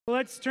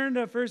Let's turn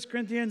to 1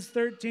 Corinthians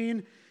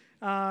 13,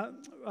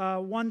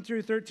 1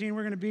 through 13.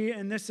 We're going to be,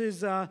 and this is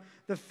the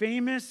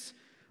famous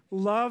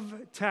love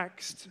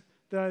text,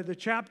 the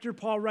chapter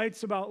Paul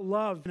writes about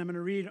love. And I'm going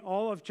to read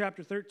all of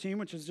chapter 13,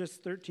 which is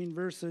just 13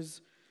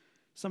 verses.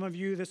 Some of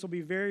you, this will be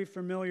very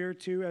familiar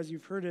to, as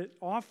you've heard it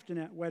often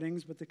at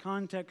weddings, but the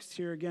context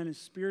here, again, is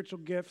spiritual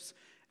gifts,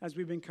 as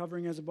we've been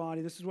covering as a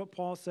body. This is what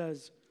Paul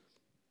says.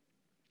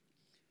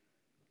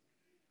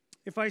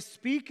 If I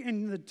speak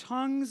in the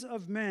tongues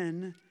of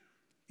men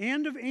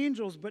and of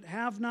angels, but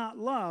have not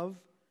love,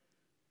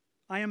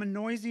 I am a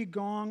noisy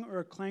gong or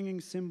a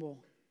clanging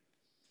cymbal.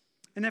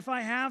 And if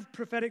I have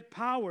prophetic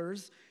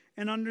powers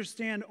and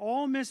understand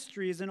all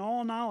mysteries and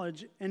all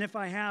knowledge, and if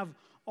I have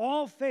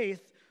all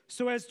faith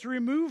so as to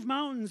remove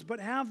mountains, but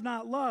have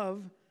not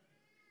love,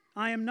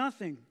 I am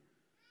nothing.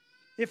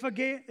 If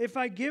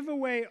I give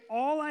away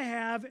all I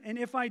have, and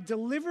if I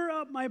deliver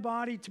up my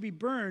body to be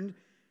burned,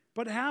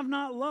 but have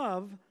not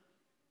love,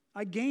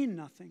 I gain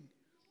nothing.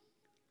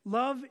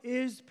 Love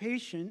is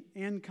patient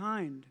and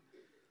kind.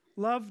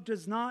 Love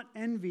does not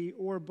envy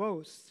or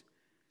boast.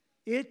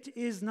 It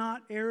is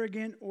not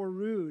arrogant or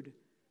rude.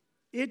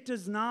 It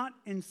does not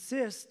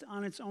insist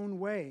on its own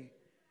way.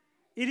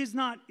 It is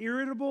not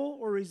irritable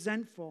or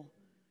resentful.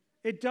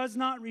 It does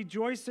not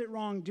rejoice at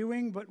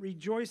wrongdoing, but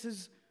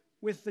rejoices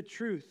with the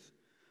truth.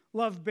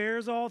 Love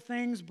bears all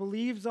things,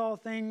 believes all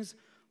things,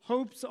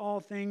 hopes all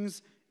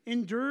things,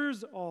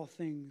 endures all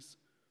things.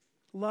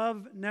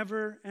 Love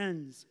never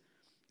ends.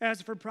 As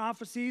for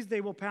prophecies,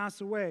 they will pass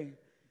away.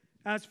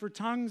 As for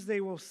tongues, they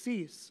will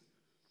cease.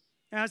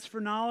 As for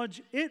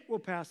knowledge, it will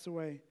pass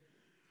away.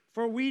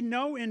 For we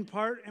know in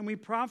part and we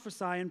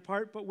prophesy in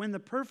part, but when the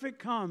perfect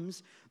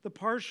comes, the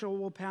partial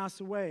will pass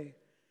away.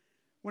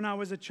 When I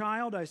was a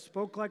child, I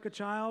spoke like a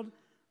child.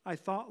 I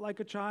thought like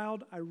a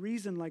child. I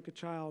reasoned like a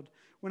child.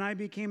 When I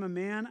became a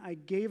man, I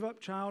gave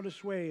up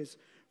childish ways.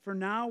 For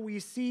now we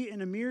see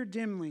in a mirror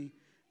dimly,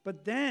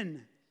 but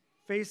then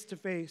face to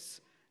face.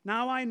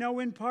 Now I know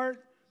in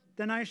part,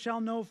 then I shall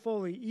know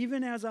fully,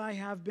 even as I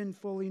have been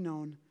fully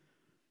known.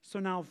 So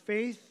now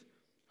faith,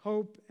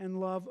 hope, and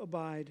love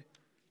abide,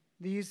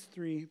 these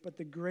three, but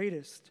the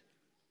greatest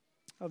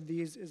of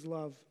these is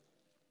love.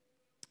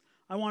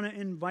 I want to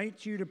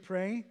invite you to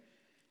pray.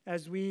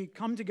 As we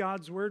come to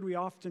God's word, we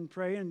often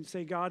pray and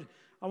say, God,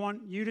 I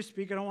want you to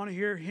speak. I don't want to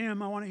hear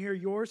him. I want to hear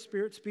your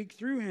spirit speak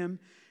through him.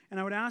 And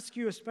I would ask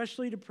you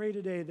especially to pray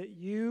today that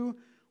you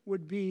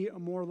would be a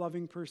more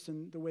loving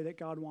person the way that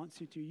God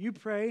wants you to. You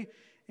pray,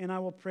 and I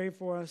will pray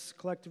for us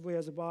collectively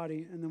as a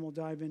body, and then we'll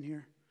dive in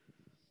here.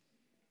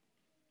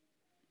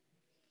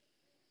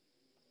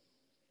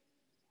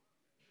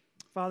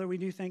 Father, we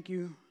do thank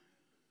you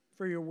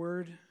for your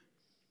word.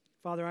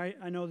 Father,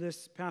 I know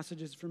this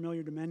passage is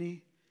familiar to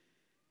many,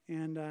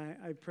 and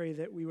I pray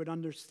that we would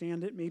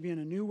understand it maybe in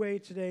a new way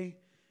today,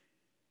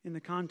 in the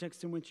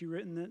context in which you've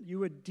written, that you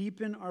would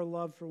deepen our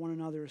love for one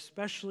another,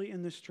 especially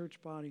in this church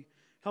body.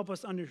 Help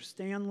us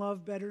understand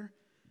love better.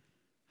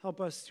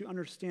 Help us to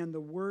understand the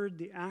word,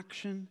 the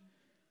action.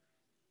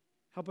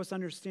 Help us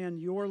understand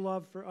your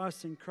love for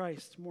us in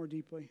Christ more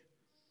deeply.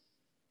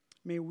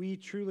 May we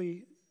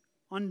truly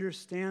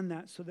understand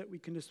that so that we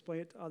can display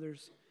it to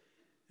others.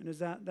 And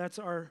that's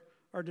our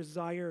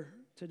desire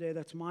today.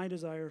 That's my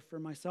desire for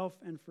myself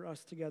and for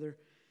us together.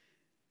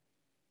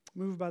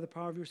 Moved by the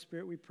power of your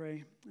Spirit, we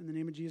pray. In the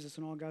name of Jesus,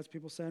 and all God's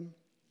people said.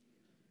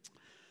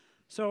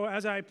 So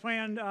as I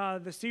planned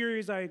the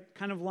series, I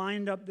kind of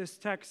lined up this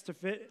text to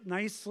fit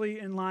nicely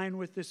in line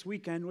with this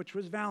weekend, which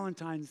was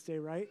Valentine's Day,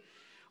 right?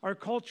 Our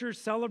culture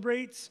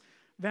celebrates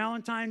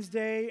Valentine's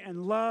Day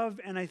and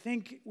love, and I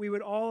think we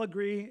would all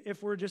agree,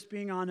 if we're just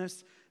being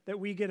honest, that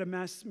we get a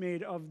mess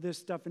made of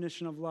this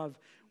definition of love.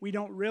 We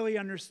don't really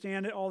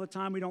understand it all the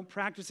time. We don't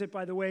practice it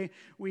by the way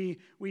we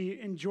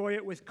enjoy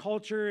it with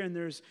culture, and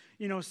there's,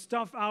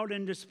 stuff out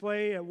in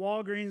display at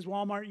Walgreens,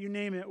 Walmart, you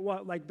name it,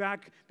 like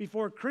back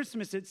before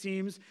Christmas, it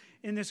seems,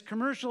 in this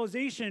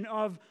commercialization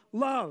of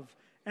love.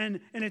 And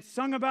it's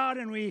sung about,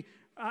 and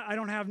I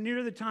don't have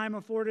near the time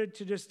afforded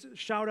to just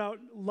shout out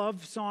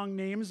love song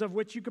names, of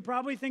which you could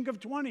probably think of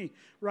 20,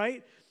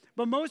 right?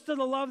 But most of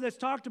the love that's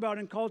talked about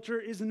in culture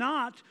is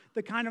not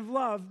the kind of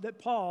love that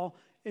Paul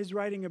is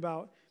writing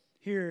about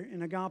here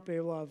in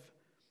agape love.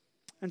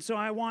 And so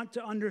I want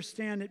to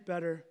understand it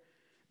better.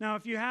 Now,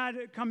 if you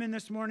had come in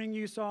this morning,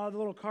 you saw the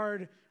little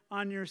card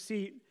on your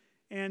seat.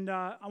 And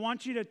I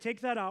want you to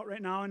take that out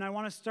right now. And I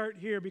want to start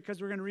here because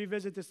we're going to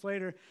revisit this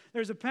later.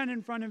 There's a pen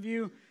in front of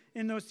you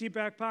in those seat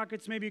back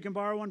pockets. Maybe you can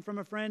borrow one from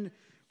a friend.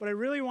 But I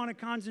really want to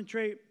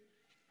concentrate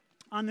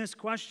on this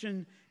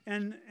question.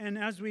 And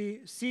as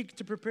we seek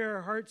to prepare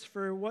our hearts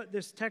for what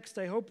this text,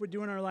 I hope, would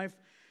do in our life,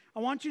 I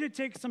want you to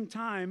take some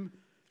time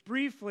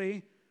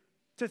briefly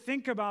to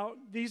think about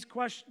this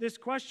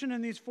question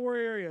in these four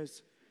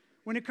areas.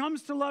 When it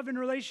comes to love and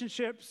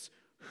relationships,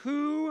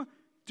 who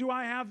do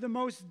I have the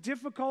most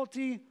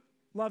difficulty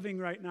loving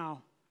right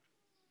now?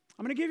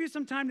 I'm going to give you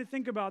some time to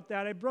think about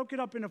that. I broke it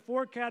up into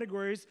 4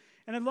 categories,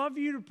 and I'd love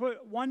you to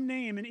put one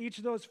name in each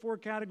of those 4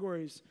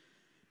 categories.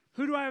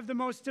 Who do I have the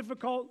most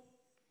difficult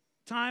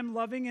time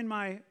loving in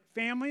my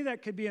family.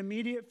 That could be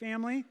immediate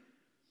family.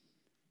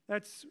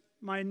 That's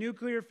my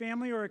nuclear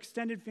family or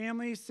extended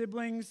family,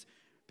 siblings,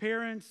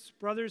 parents,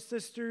 brothers,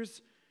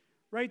 sisters.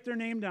 Write their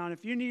name down.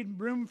 If you need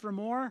room for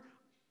more,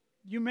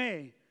 you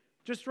may.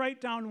 Just write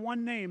down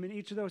one name in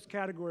each of those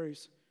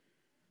categories.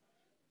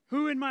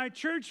 Who in my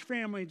church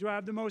family do I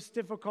have the most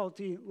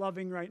difficulty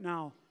loving right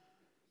now?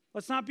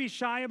 Let's not be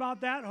shy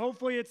about that.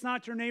 Hopefully it's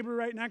not your neighbor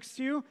right next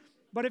to you.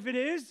 But if it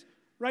is,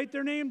 write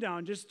their name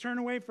down. Just turn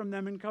away from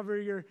them and cover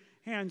your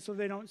hands so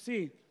they don't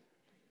see.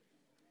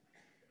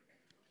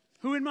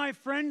 Who in my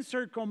friend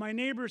circle, my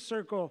neighbor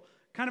circle,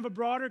 kind of a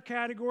broader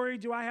category,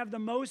 do I have the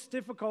most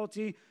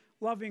difficulty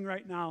loving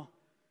right now?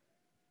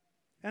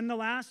 And the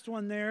last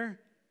one there,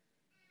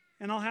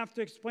 and I'll have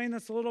to explain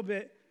this a little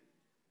bit.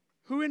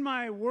 Who in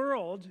my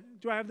world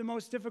do I have the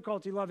most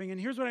difficulty loving?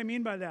 And here's what I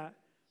mean by that.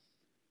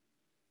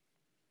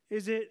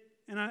 Is it,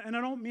 and I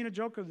don't mean a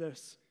joke of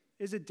this,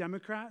 is it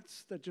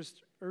Democrats that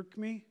just irk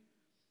me?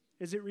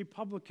 Is it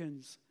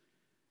Republicans?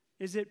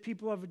 Is it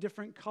people of a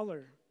different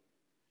color?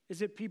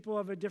 Is it people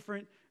of a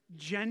different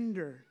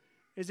gender?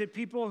 Is it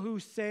people who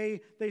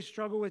say they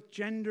struggle with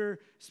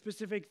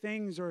gender-specific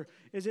things? Or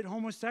is it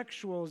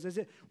homosexuals? Is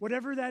it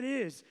whatever that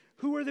is?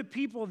 Who are the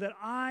people that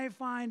I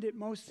find it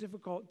most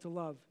difficult to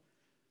love?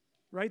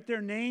 Write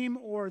their name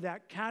or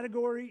that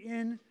category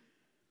in.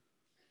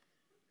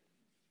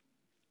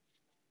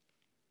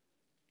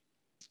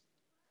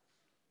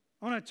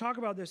 I want to talk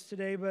about this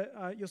today, but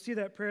you'll see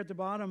that prayer at the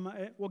bottom.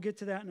 We'll get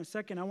to that in a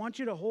second. I want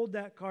you to hold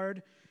that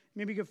card.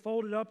 Maybe you could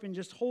fold it up and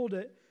just hold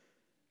it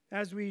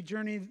as we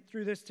journey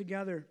through this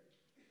together.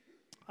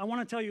 I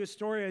want to tell you a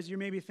story as you're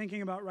maybe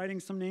thinking about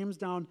writing some names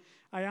down.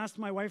 I asked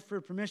my wife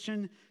for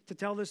permission to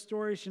tell this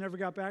story. She never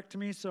got back to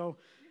me, so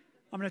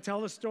I'm going to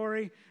tell the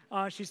story.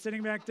 She's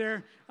sitting back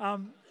there.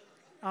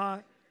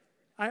 I've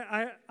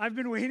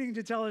been waiting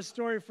to tell this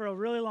story for a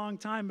really long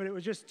time, but it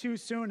was just too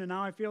soon, and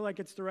now I feel like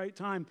it's the right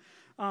time.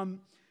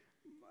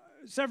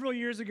 Several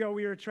years ago,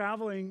 we were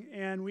traveling,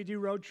 and we do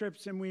road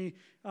trips, and we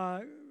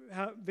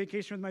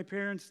vacation with my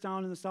parents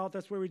down in the south.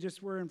 That's where we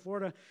just were in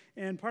Florida.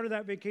 And part of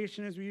that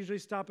vacation is we usually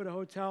stop at a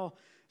hotel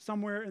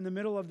somewhere in the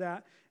middle of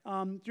that.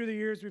 Through the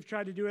years, we've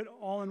tried to do it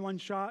all in one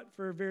shot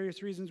for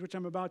various reasons, which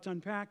I'm about to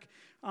unpack.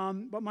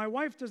 But my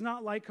wife does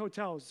not like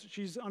hotels.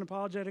 She's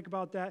unapologetic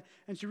about that.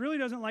 And she really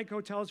doesn't like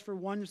hotels for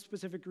one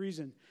specific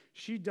reason.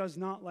 She does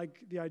not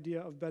like the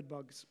idea of bed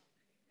bugs.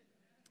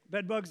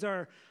 Bed bugs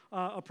are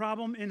a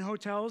problem in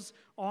hotels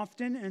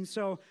often, and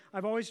so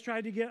I've always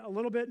tried to get a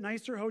little bit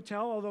nicer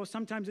hotel, although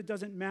sometimes it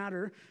doesn't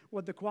matter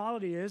what the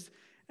quality is.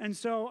 And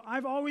so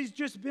I've always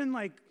just been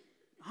like,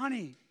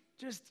 honey,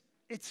 just,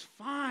 it's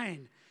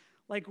fine.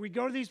 Like, we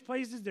go to these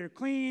places, they're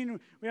clean,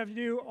 we have to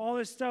do all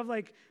this stuff,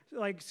 like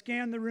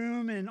scan the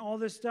room and all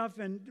this stuff,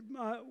 and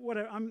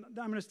whatever. I'm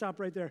going to stop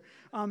right there.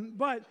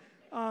 But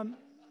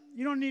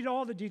you don't need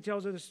all the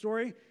details of the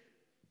story.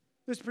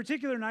 This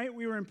particular night,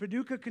 we were in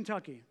Paducah,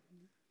 Kentucky.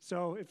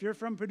 So if you're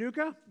from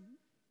Paducah,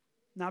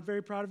 not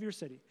very proud of your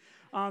city.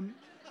 And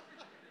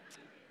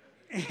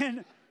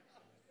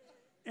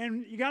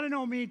you got to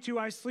know me, too.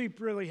 I sleep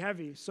really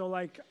heavy. So,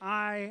 like,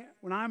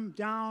 when I'm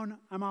down,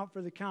 I'm out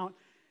for the count.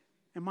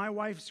 And my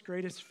wife's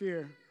greatest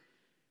fear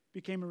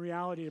became a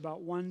reality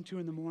about 1, 2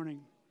 in the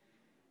morning.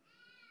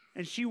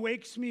 And she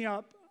wakes me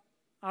up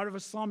out of a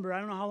slumber. I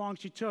don't know how long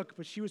she took,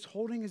 but she was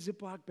holding a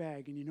Ziploc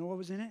bag. And you know what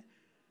was in it?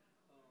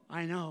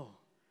 I know.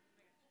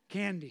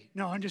 Candy.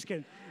 No, I'm just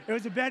kidding. It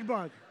was a bed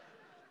bug.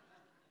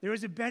 There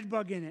was a bed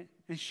bug in it.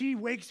 And she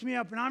wakes me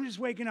up, and I'm just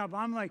waking up.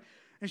 I'm like,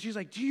 and she's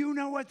like, do you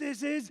know what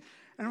this is?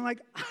 And I'm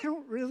like, I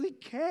don't really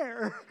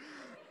care.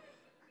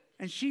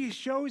 And she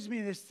shows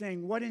me this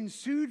thing. What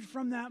ensued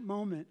from that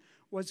moment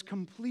was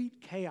complete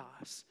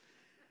chaos.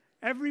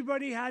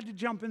 Everybody had to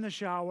jump in the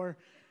shower.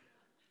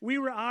 We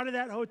were out of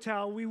that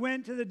hotel. We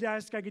went to the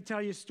desk. I could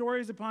tell you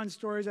stories upon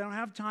stories. I don't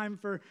have time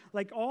for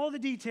like all the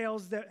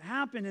details that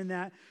happened in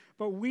that.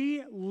 But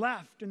we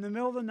left in the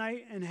middle of the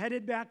night and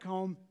headed back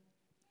home.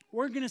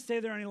 Weren't going to stay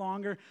there any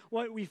longer.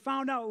 What we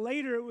found out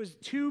later, it was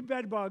 2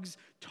 bed bugs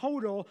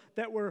total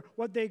that were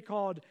what they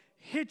called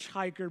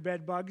hitchhiker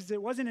bed bugs.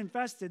 It wasn't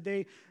infested.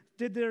 They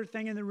did their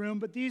thing in the room,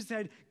 but these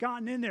had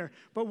gotten in there.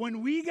 But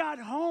when we got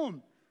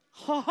home,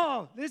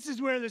 this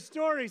is where the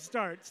story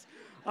starts,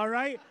 all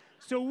right?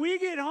 So we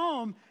get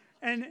home,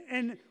 and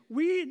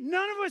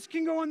none of us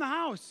can go in the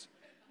house.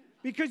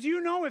 Because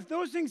you know if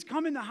those things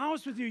come in the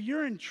house with you,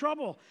 you're in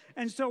trouble.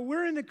 And so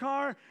we're in the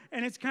car,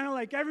 and it's kind of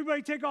like,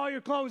 everybody take all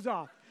your clothes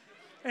off.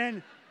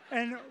 And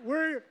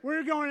we're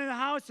going in the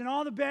house, and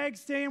all the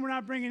bags stay in. We're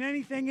not bringing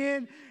anything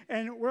in.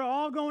 And we're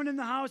all going in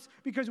the house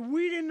because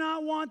we did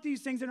not want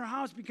these things in our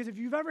house, because if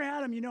you've ever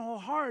had them, you know how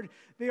hard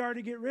they are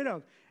to get rid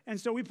of. And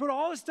so we put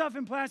all the stuff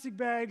in plastic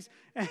bags.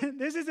 And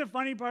this is a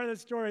funny part of the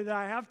story that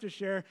I have to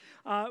share.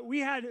 We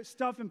had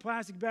stuff in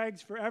plastic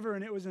bags forever,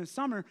 and it was in the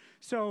summer.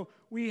 So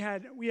we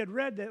had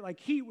read that like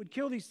heat would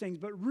kill these things,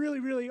 but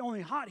really, really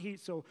only hot heat.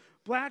 So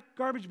black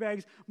garbage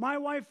bags. My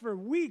wife, for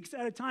weeks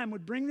at a time,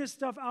 would bring this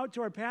stuff out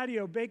to our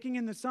patio, baking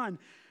in the sun.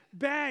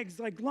 bags,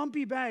 like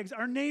lumpy bags.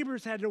 Our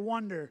neighbors had to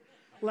wonder,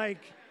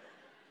 like,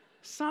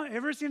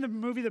 ever seen the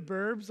movie The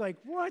Burbs? Like,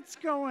 what's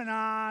going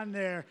on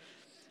there?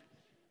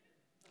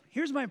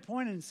 Here's my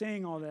point in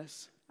saying all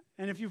this.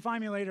 And if you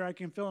find me later, I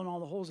can fill in all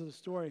the holes of the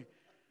story.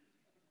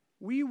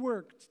 We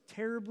worked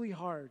terribly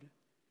hard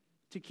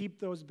to keep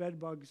those bed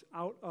bugs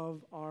out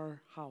of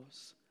our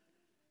house.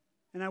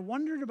 And I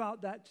wondered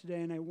about that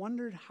today, and I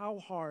wondered how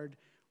hard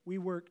we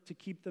work to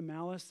keep the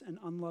malice and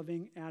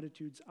unloving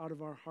attitudes out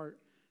of our heart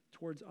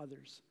towards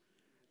others.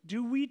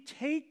 Do we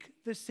take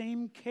the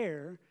same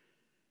care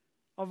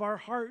of our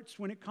hearts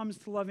when it comes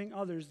to loving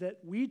others that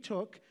we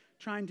took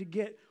trying to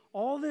get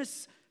all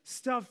this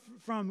stuff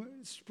from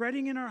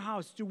spreading in our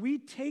house? Do we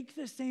take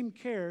the same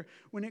care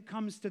when it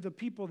comes to the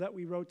people that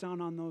we wrote down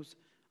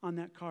on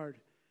that card?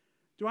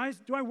 Do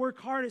I work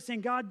hard at saying,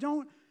 God,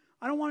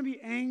 I don't want to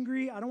be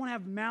angry. I don't want to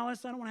have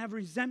malice. I don't want to have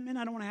resentment.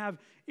 I don't want to have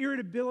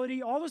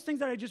irritability. All those things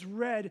that I just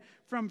read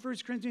from 1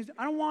 Corinthians,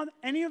 I don't want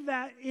any of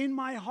that in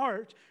my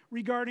heart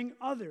regarding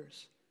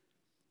others.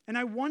 And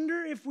I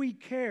wonder if we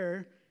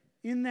care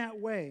in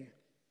that way.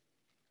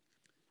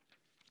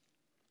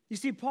 You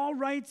see, Paul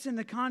writes in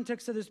the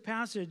context of this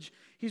passage,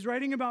 he's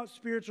writing about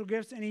spiritual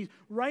gifts, and he's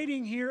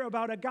writing here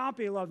about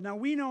agape love. Now,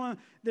 we know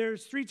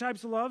there's three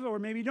types of love, or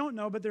maybe you don't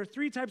know, but there are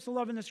three types of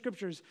love in the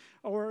scriptures,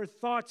 or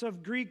thoughts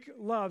of Greek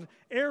love.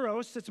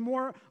 Eros, it's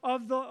more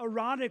of the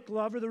erotic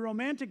love or the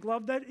romantic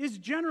love that is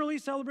generally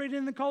celebrated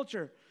in the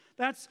culture.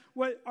 That's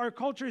what our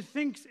culture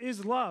thinks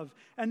is love.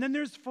 And then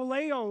there's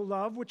phileo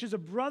love, which is a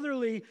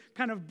brotherly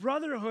kind of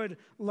brotherhood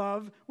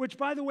love, which,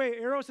 by the way,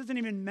 Eros isn't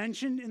even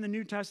mentioned in the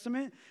New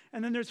Testament.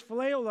 And then there's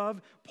phileo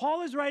love.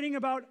 Paul is writing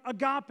about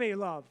agape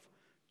love,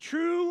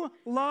 true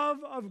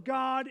love of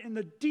God in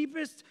the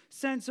deepest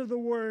sense of the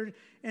word.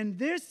 And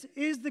this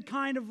is the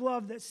kind of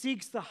love that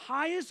seeks the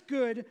highest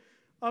good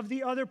of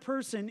the other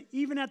person,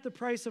 even at the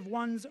price of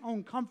one's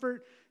own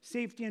comfort,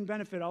 safety, and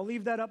benefit. I'll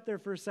leave that up there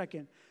for a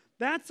second.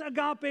 That's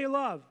agape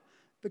love,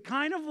 the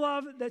kind of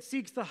love that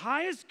seeks the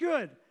highest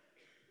good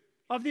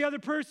of the other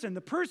person,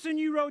 the person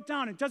you wrote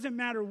down. It doesn't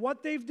matter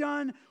what they've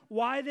done,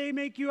 why they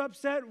make you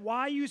upset,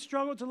 why you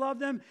struggle to love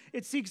them.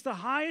 It seeks the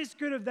highest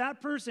good of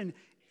that person,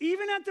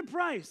 even at the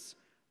price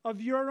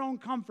of your own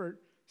comfort,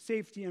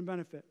 safety, and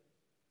benefit.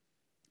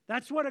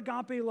 That's what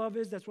agape love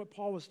is. That's what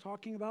Paul was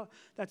talking about.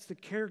 That's the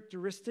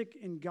characteristic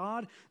in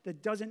God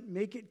that doesn't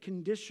make it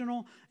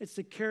conditional. It's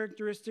the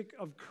characteristic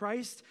of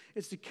Christ.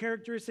 It's the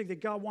characteristic that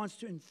God wants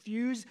to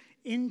infuse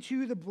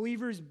into the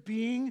believer's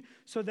being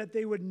so that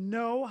they would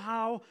know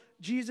how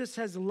Jesus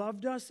has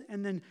loved us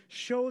and then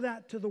show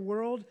that to the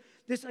world.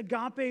 This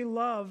agape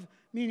love,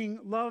 meaning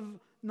love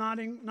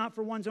not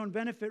for one's own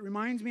benefit,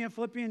 reminds me of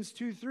Philippians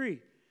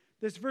 2:3.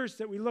 This verse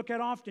that we look at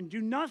often.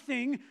 Do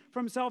nothing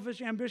from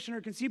selfish ambition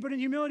or conceit, but in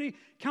humility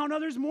count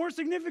others more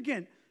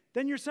significant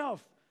than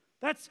yourself.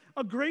 That's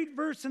a great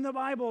verse in the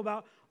Bible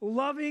about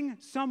loving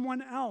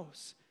someone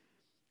else.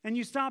 And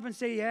you stop and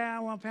say, yeah,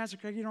 well, Pastor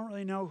Craig, you don't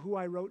really know who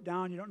I wrote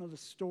down. You don't know the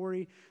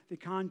story, the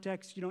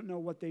context. You don't know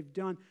what they've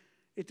done.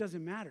 It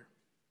doesn't matter.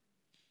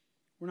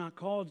 We're not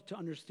called to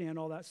understand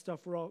all that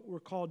stuff.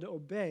 We're called to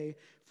obey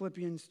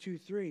Philippians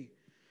 2:3.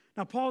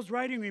 Now, Paul's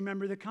writing,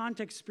 remember, the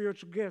context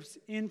spiritual gifts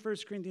in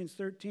 1 Corinthians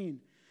 13.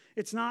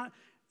 It's not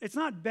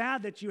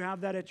bad that you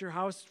have that at your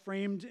house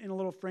framed in a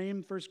little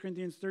frame, 1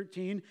 Corinthians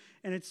 13,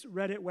 and it's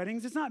read at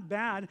weddings. It's not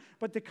bad,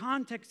 but the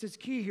context is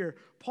key here.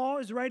 Paul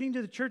is writing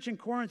to the church in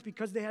Corinth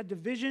because they had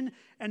division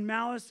and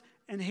malice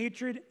and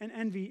hatred and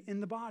envy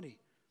in the body.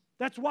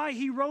 That's why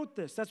he wrote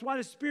this. That's why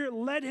the Spirit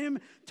led him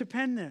to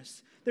pen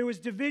this. There was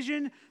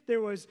division, there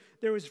was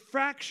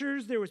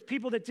fractures, there was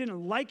people that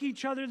didn't like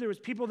each other, there was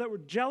people that were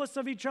jealous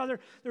of each other,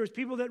 there was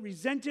people that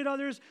resented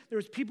others, there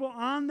was people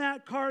on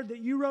that card that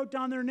you wrote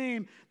down their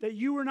name that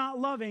you were not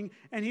loving,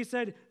 and he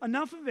said,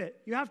 enough of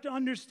it. You have to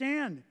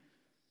understand.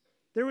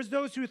 There was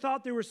those who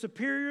thought they were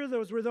superior,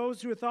 those were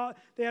those who thought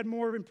they had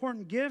more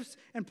important gifts,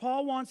 and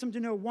Paul wants them to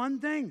know one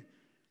thing.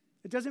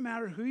 It doesn't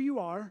matter who you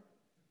are.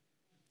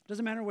 It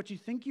doesn't matter what you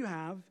think you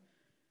have.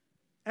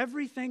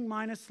 Everything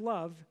minus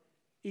love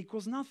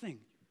equals nothing.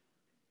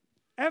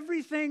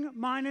 Everything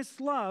minus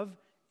love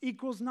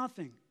equals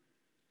nothing.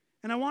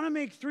 And I want to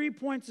make 3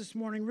 points this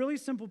morning, really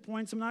simple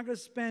points. I'm not going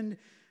to spend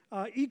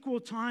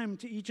equal time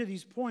to each of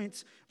these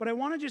points, but I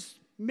want to just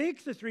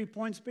make the 3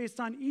 points based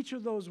on each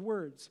of those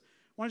words.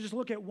 I want to just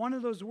look at one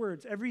of those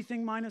words.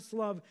 Everything minus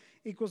love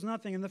equals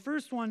nothing. And the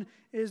first one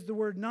is the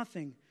word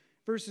nothing,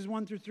 verses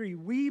 1-3.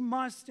 We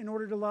must, in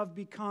order to love,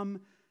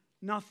 become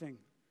nothing.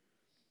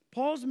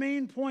 Paul's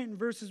main point in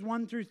verses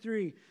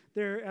 1-3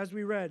 there, as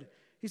we read,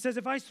 he says,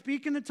 if I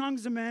speak in the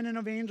tongues of men and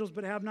of angels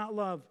but have not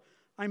love,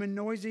 I'm a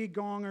noisy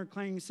gong or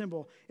clanging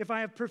cymbal. If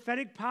I have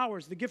prophetic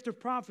powers, the gift of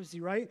prophecy,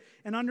 right,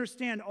 and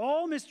understand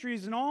all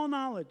mysteries and all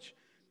knowledge,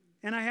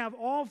 and I have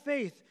all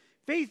faith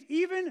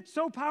even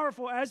so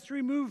powerful as to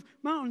remove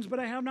mountains, but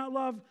I have not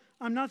love,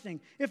 I'm nothing.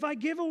 If I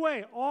give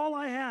away all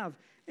I have,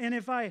 and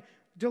if I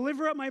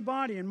deliver up my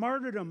body in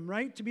martyrdom,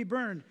 right, to be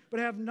burned,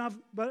 but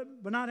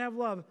not have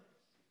love,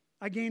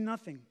 I gain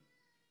nothing.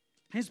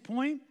 His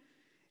point,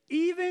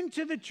 even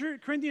to the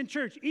Corinthian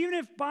church, even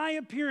if by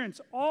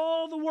appearance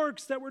all the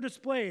works that were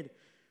displayed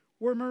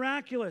were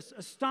miraculous,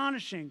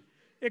 astonishing,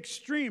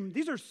 extreme.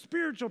 These are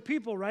spiritual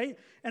people, right?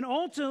 And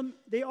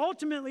they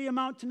ultimately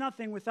amount to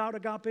nothing without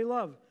agape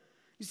love.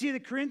 You see, the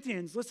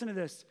Corinthians, listen to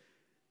this.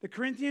 The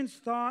Corinthians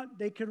thought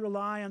they could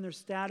rely on their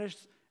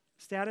status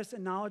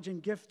and knowledge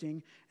and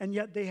gifting, and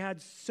yet they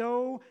had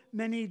so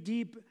many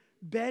deep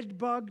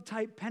bedbug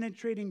type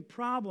penetrating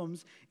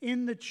problems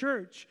in the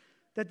church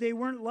that they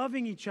weren't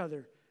loving each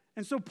other.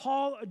 And so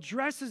Paul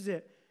addresses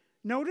it.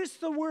 Notice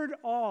the word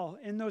all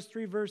in those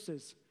 3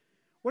 verses.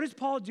 What is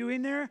Paul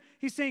doing there?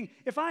 He's saying,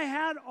 if I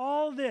had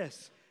all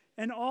this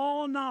and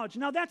all knowledge.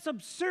 Now that's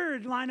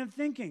absurd line of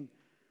thinking.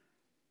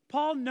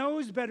 Paul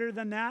knows better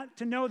than that,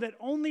 to know that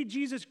only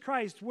Jesus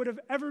Christ would have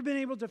ever been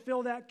able to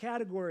fill that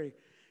category.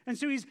 And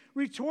so he's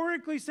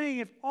rhetorically saying,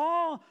 if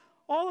all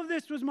of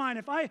this was mine,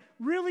 if I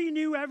really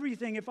knew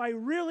everything, if I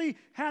really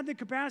had the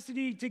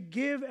capacity to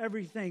give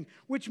everything,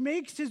 which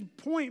makes his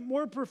point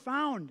more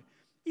profound.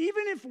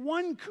 Even if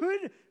one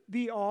could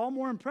be all,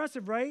 more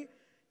impressive, right?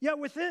 Yet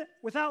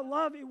without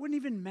love, it wouldn't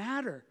even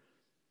matter.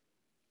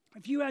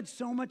 If you had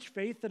so much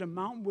faith that a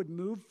mountain would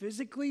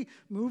physically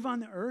move on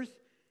the earth,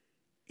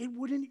 it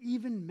wouldn't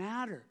even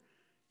matter.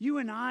 You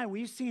and I,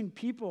 we've seen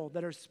people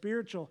that are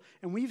spiritual,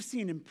 and we've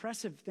seen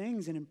impressive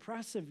things and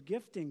impressive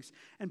giftings.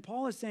 And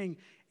Paul is saying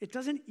it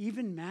doesn't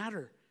even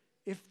matter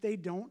if they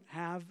don't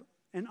have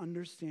and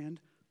understand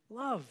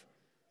love.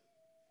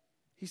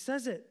 He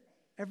says it,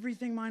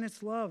 everything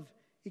minus love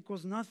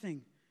equals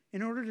nothing.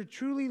 In order to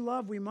truly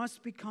love, we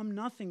must become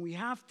nothing. We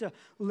have to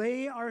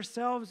lay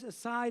ourselves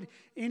aside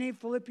in a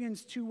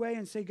Philippians 2 way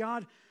and say,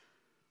 God,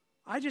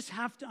 I just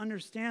have to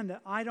understand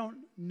that I don't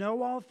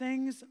know all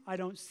things. I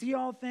don't see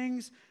all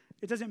things.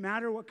 It doesn't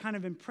matter what kind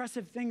of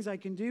impressive things I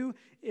can do.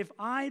 If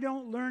I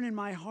don't learn in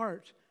my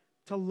heart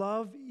to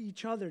love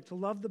each other, to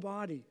love the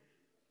body,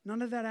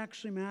 none of that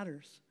actually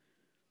matters.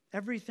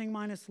 Everything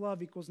minus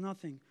love equals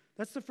nothing.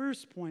 That's the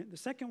first point. The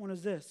second one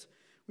is this.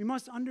 We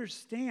must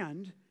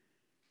understand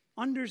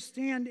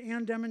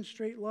and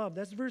demonstrate love.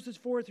 That's verses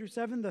 4 through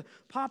 7, the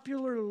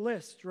popular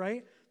list,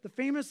 right? The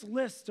famous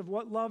list of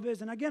what love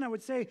is. And again, I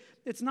would say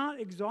it's not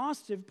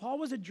exhaustive. Paul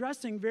was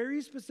addressing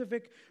very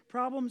specific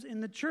problems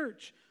in the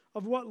church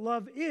of what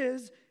love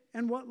is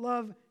and what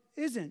love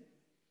isn't.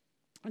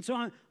 And so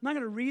I'm not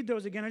going to read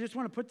those again. I just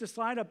want to put the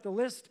slide up, the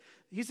list.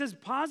 He says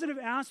positive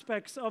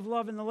aspects of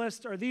love in the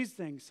list are these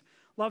things.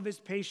 Love is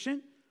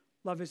patient.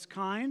 Love is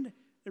kind.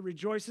 It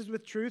rejoices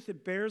with truth.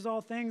 It bears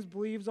all things,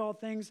 believes all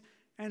things,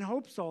 and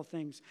hopes all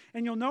things.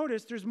 And you'll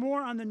notice there's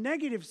more on the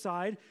negative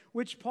side,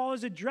 which Paul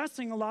is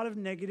addressing a lot of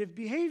negative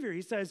behavior.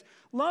 He says,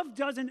 love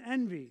doesn't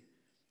envy.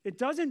 It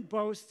doesn't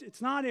boast.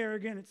 It's not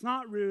arrogant. It's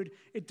not rude.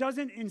 It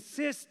doesn't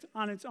insist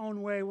on its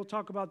own way. We'll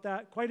talk about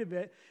that quite a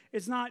bit.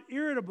 It's not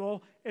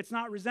irritable. It's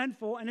not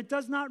resentful. And it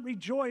does not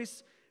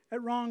rejoice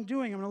at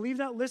wrongdoing. I'm going to leave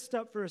that list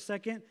up for a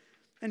second.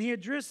 And he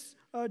addresses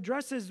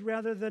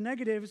the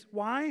negatives.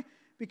 Why?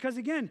 Because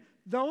again,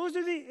 those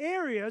are the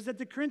areas that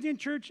the Corinthian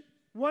church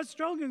was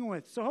struggling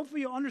with. So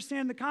hopefully you'll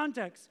understand the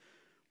context.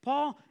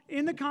 Paul,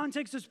 in the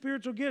context of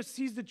spiritual gifts,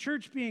 sees the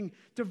church being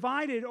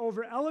divided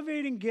over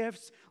elevating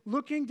gifts,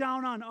 looking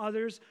down on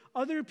others,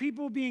 other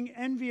people being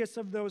envious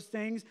of those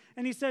things.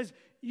 And he says,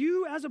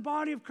 you as a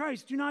body of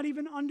Christ do not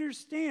even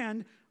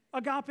understand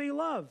agape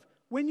love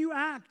when you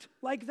act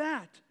like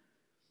that.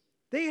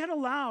 They had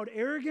allowed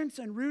arrogance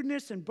and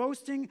rudeness and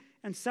boasting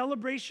and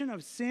celebration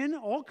of sin,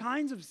 all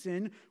kinds of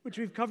sin, which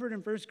we've covered in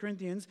 1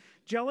 Corinthians,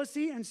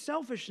 jealousy and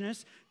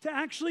selfishness to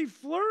actually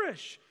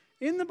flourish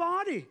in the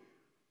body.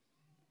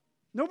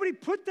 Nobody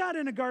put that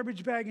in a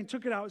garbage bag and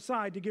took it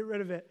outside to get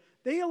rid of it.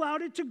 They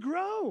allowed it to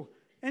grow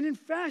and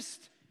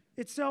infest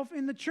itself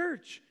in the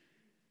church.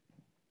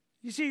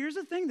 You see, here's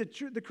the thing.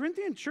 The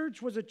Corinthian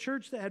church was a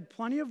church that had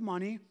plenty of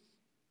money.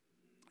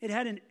 It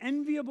had an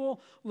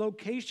enviable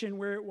location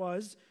where it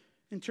was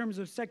in terms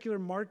of secular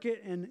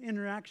market and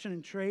interaction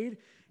and trade,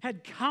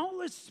 had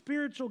countless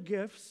spiritual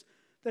gifts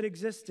that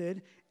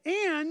existed,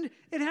 and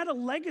it had a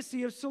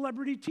legacy of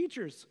celebrity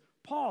teachers.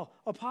 Paul,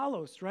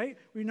 Apollos, right?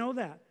 We know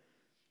that.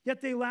 Yet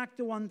they lacked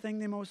the one thing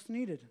they most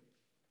needed,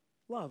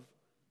 love.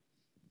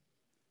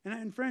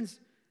 And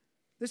friends,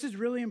 this is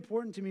really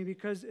important to me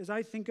because as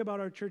I think about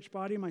our church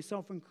body,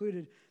 myself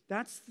included,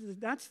 that's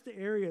the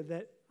area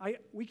that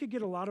we could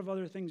get a lot of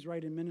other things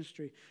right in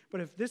ministry.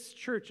 But if this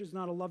church is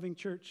not a loving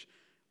church,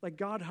 like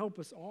God help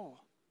us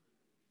all.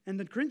 And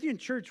the Corinthian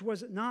church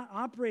was not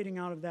operating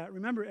out of that.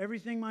 Remember,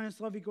 everything minus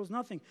love equals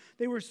nothing.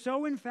 They were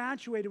so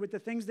infatuated with the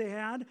things they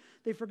had,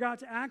 they forgot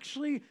to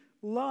actually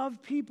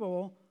love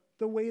people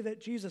the way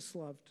that Jesus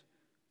loved.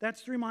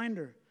 That's the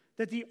reminder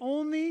that the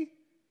only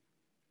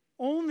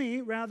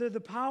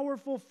the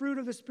powerful fruit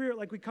of the Spirit,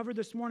 like we covered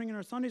this morning in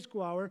our Sunday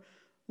school hour,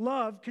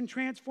 love can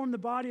transform the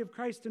body of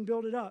Christ and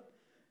build it up.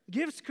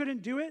 Gifts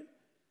couldn't do it.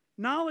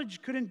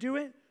 Knowledge couldn't do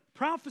it.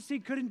 Prophecy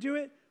couldn't do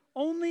it.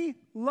 Only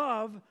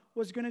love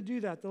was going to do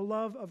that, the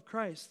love of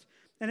Christ.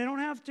 And I don't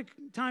have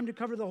time to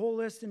cover the whole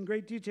list in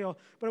great detail,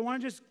 but I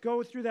want to just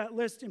go through that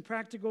list in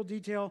practical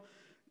detail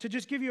to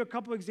just give you a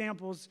couple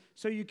examples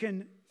so you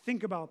can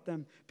think about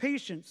them.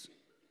 Patience.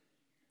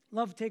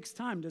 Love takes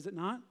time, does it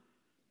not?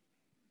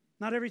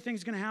 Not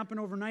everything's going to happen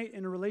overnight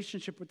in a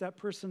relationship with that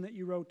person that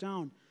you wrote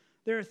down.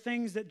 There are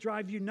things that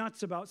drive you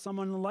nuts about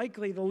someone.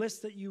 Likely the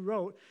list that you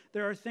wrote,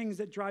 there are things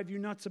that drive you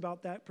nuts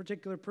about that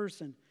particular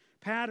person.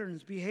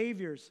 Patterns,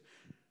 behaviors.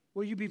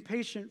 Will you be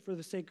patient for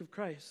the sake of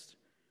Christ?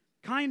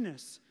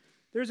 Kindness.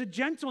 There's a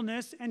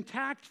gentleness and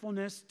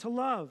tactfulness to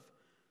love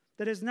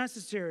that is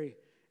necessary.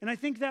 And I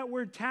think that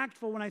word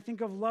tactful, when I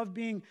think of love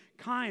being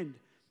kind,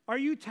 are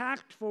you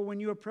tactful when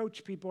you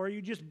approach people, or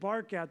you just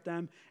bark at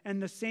them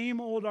and the same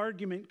old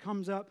argument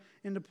comes up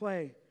into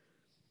play?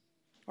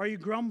 Are you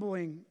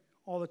grumbling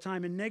all the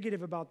time and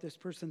negative about this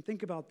person?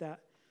 Think about that.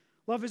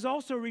 Love is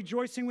also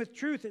rejoicing with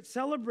truth. It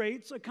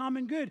celebrates a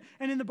common good.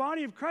 And in the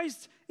body of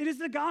Christ, it is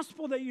the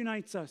gospel that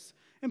unites us.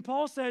 And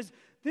Paul says,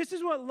 this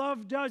is what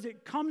love does.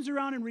 It comes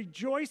around and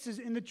rejoices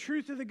in the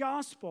truth of the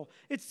gospel.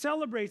 It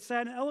celebrates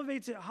that and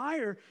elevates it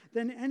higher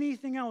than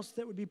anything else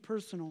that would be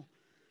personal.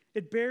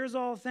 It bears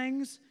all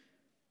things.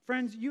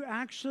 Friends, you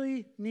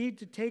actually need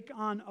to take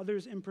on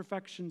others'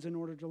 imperfections in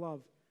order to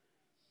love.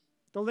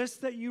 The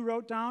list that you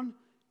wrote down,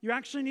 you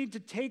actually need to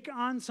take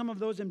on some of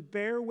those and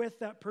bear with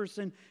that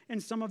person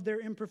and some of their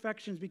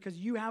imperfections, because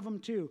you have them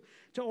too.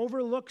 To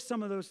overlook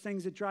some of those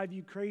things that drive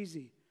you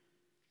crazy.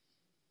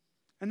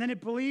 And then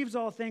it believes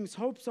all things,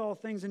 hopes all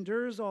things,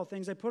 endures all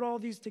things. I put all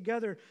these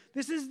together.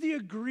 This is the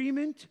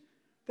agreement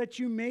that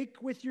you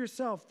make with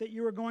yourself, that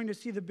you are going to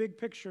see the big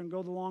picture and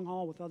go the long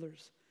haul with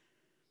others.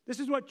 This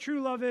is what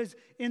true love is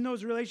in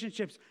those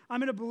relationships. I'm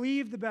going to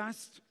believe the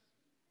best.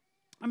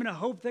 I'm going to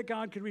hope that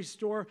God could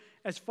restore,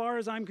 as far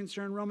as I'm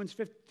concerned, Romans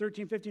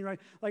 13:15, right?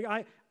 Like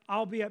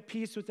I'll be at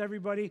peace with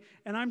everybody,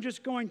 and I'm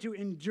just going to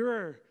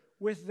endure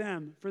with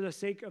them for the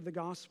sake of the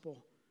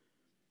gospel.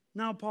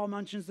 Now Paul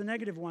mentions the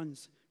negative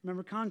ones.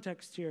 Remember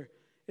context here.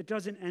 It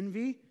doesn't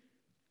envy.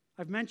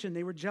 I've mentioned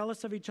they were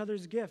jealous of each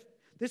other's gift.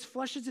 This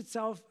fleshes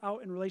itself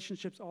out in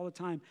relationships all the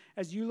time.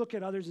 As you look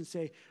at others and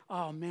say,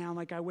 oh man,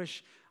 like I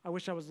wish I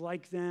was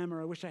like them,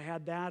 or I wish I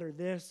had that or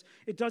this.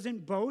 It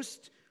doesn't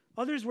boast.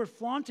 Others were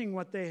flaunting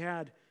what they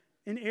had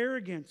in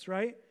arrogance,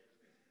 right?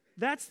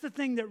 That's the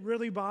thing that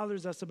really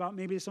bothers us about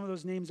maybe some of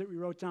those names that we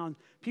wrote down.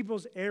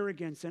 People's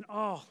arrogance and,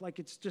 like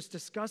it's just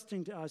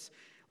disgusting to us.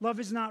 Love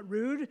is not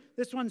rude.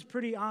 This one's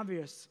pretty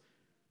obvious.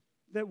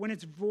 That when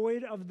it's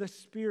void of the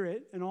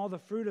Spirit and all the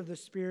fruit of the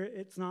Spirit,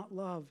 it's not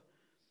love.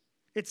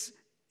 It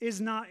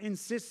is not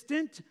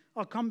insistent.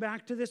 I'll come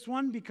back to this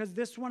one, because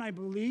this one, I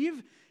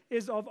believe,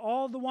 is of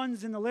all the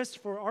ones in the list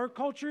for our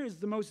culture, is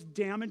the most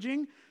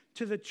damaging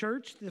to the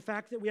church. The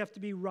fact that we have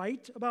to be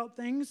right about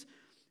things.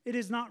 It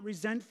is not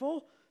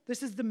resentful.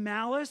 This is the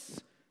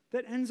malice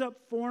that ends up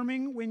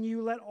forming when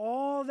you let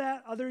all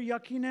that other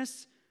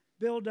yuckiness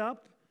build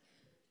up.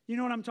 You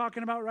know what I'm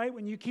talking about, right?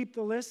 When you keep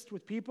the list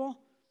with people.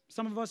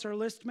 Some of us are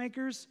list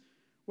makers.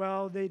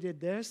 Well, they did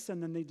this,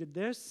 and then they did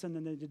this, and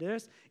then they did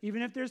this.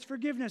 Even if there's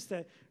forgiveness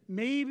that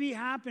maybe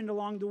happened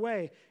along the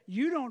way,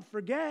 you don't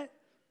forget,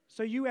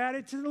 so you add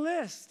it to the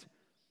list.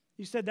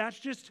 You said, that's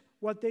just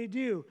what they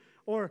do.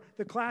 Or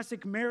the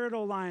classic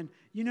marital line,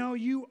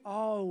 you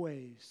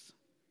always.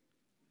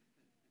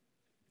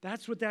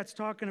 That's what that's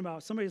talking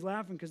about. Somebody's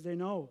laughing because they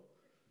know.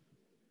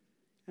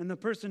 And the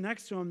person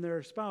next to them,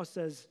 their spouse,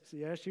 says,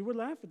 yeah, she would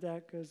laugh at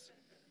that because...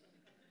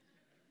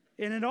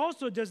 And it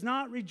also does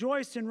not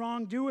rejoice in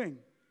wrongdoing.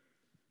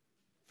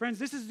 Friends,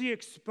 this is the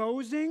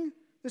exposing.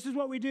 This is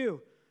what we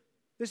do.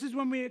 This is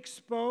when we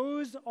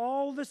expose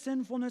all the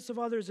sinfulness of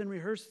others and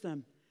rehearse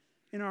them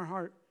in our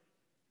heart.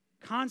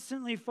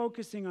 Constantly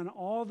focusing on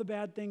all the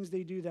bad things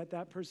they do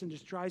that person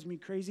just drives me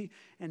crazy.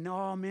 And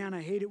oh man,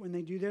 I hate it when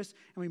they do this.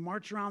 And we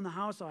march around the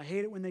house. Oh, I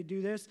hate it when they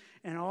do this.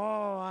 And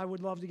I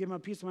would love to give them a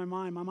piece of my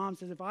mind. My mom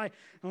says if I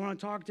want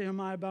to talk to him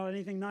about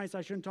anything nice,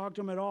 I shouldn't talk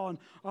to him at all. And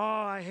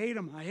I hate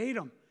him. I hate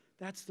him.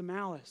 That's the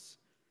malice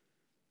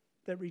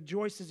that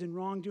rejoices in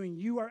wrongdoing.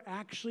 You are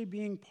actually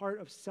being part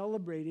of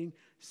celebrating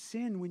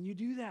sin when you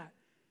do that.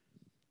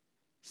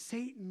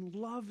 Satan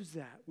loves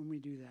that when we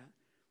do that.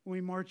 When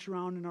we march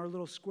around in our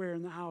little square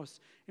in the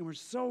house and we're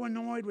so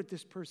annoyed with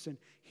this person.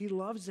 He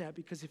loves that,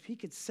 because if he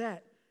could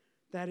set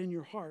that in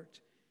your heart,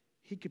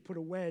 he could put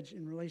a wedge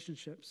in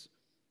relationships.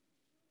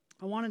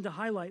 I wanted to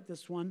highlight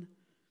this one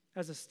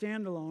as a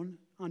standalone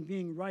on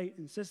being right,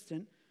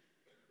 insistent,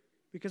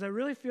 because I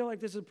really feel like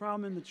this is a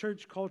problem in the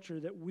church culture,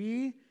 that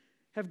we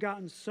have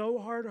gotten so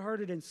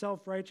hard-hearted and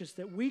self-righteous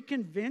that we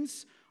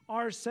convince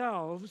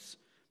ourselves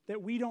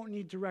that we don't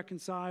need to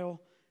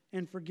reconcile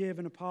and forgive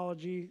and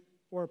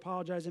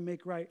apologize and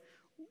make right.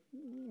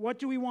 What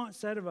do we want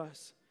said of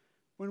us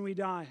when we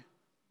die?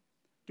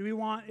 Do we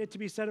want it to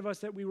be said of us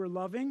that we were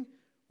loving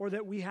or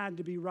that we had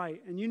to be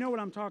right? And you know what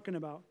I'm talking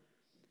about.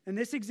 And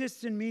this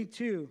exists in me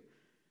too.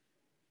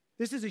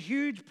 This is a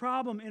huge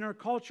problem in our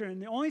culture.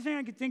 And the only thing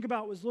I could think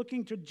about was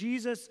looking to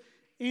Jesus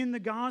in the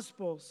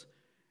Gospels.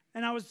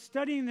 And I was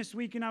studying this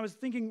week and I was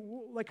thinking,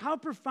 like, how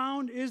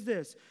profound is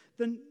this?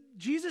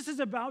 Jesus is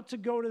about to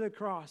go to the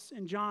cross.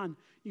 In John,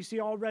 you see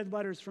all red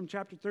letters from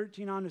chapter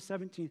 13 on to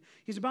 17.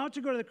 He's about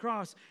to go to the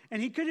cross,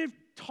 and he could have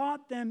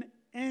taught them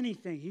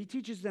anything. He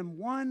teaches them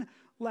one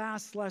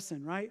last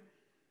lesson, right?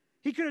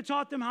 He could have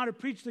taught them how to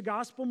preach the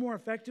gospel more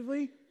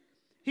effectively.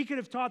 He could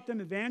have taught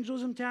them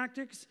evangelism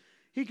tactics.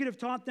 He could have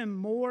taught them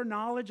more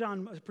knowledge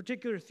on a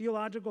particular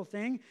theological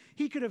thing.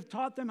 He could have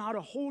taught them how to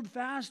hold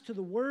fast to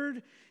the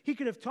word. He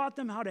could have taught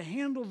them how to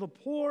handle the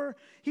poor.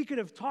 He could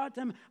have taught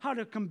them how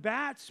to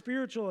combat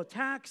spiritual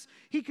attacks.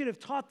 He could have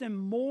taught them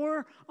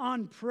more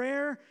on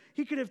prayer.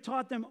 He could have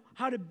taught them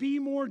how to be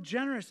more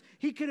generous.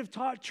 He could have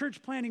taught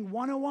church planning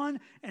 101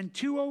 and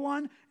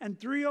 201 and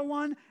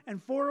 301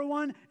 and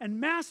 401 and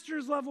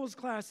master's levels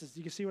classes.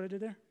 You can see what I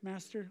did there?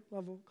 Master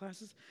level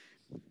classes.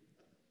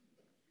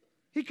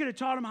 He could have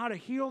taught them how to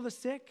heal the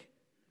sick,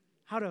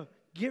 how to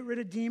get rid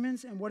of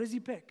demons, and what does he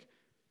pick?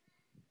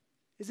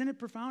 Isn't it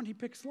profound? He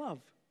picks love.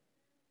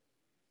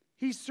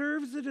 He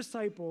serves the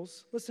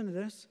disciples. Listen to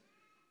this.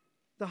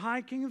 The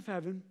high King of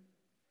heaven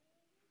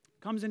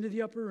comes into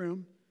the upper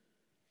room.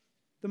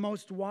 The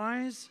most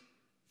wise,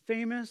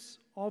 famous,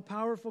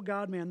 all-powerful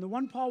God-man, the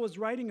one Paul was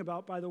writing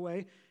about, by the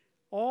way,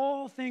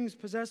 all things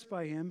possessed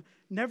by him,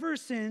 never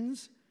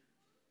sins,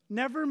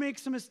 never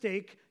makes a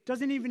mistake,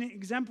 doesn't even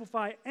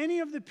exemplify any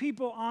of the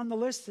people on the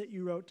list that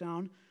you wrote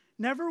down,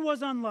 never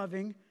was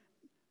unloving,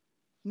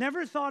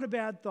 never thought a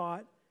bad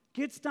thought,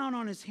 gets down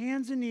on his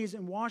hands and knees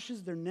and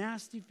washes their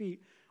nasty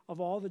feet of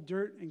all the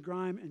dirt and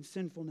grime and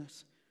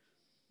sinfulness.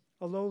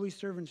 A lowly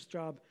servant's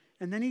job.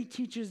 And then he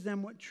teaches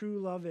them what true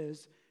love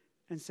is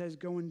and says,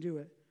 go and do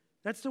it.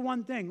 That's the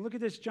one thing. Look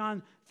at this,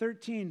 John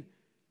 13,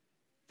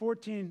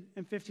 14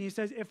 and 15. He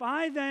says, if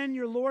I then,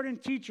 your Lord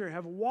and teacher,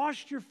 have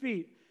washed your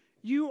feet,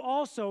 you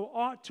also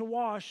ought to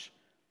wash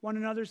one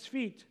another's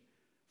feet.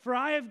 For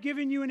I have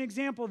given you an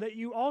example that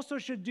you also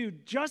should do,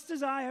 just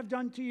as I have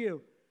done to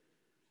you.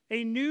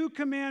 A new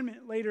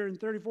commandment, later in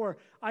 34,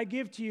 I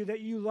give to you that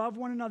you love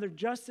one another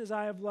just as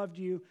I have loved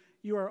you.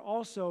 You are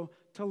also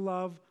to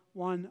love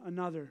one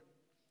another.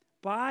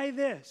 By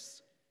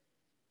this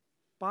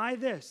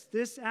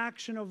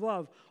action of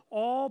love,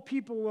 all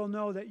people will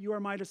know that you are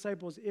my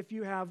disciples if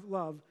you have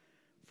love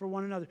for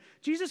one another.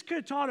 Jesus could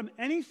have taught them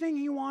anything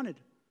he wanted.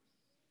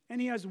 And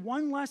he has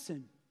one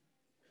lesson,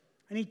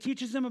 and he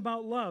teaches them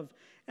about love.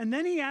 And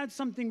then he adds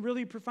something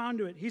really profound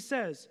to it. He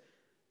says,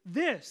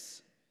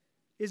 this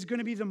is going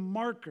to be the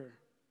marker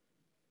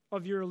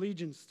of your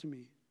allegiance to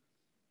me.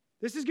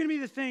 This is going to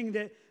be the thing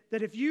that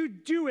if you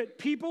do it,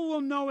 people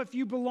will know if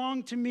you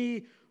belong to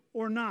me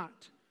or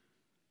not.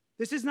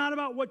 This is not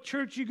about what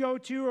church you go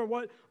to or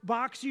what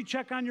box you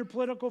check on your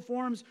political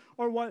forms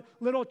or what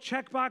little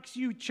checkbox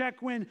you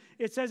check when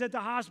it says at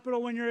the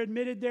hospital when you're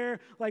admitted there,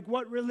 like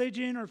what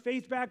religion or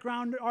faith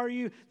background are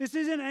you. This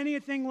isn't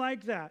anything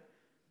like that.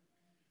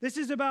 This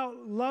is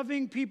about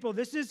loving people.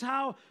 This is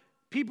how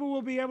people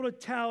will be able to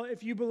tell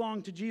if you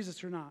belong to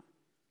Jesus or not.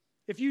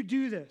 If you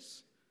do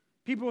this,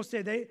 people will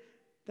say,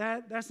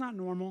 that's not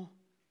normal.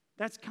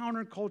 That's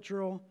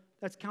countercultural.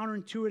 That's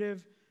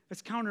counterintuitive.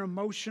 That's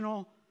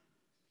counter-emotional.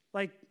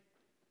 Like,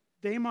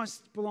 they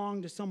must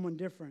belong to someone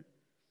different.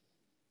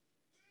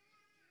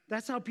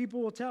 That's how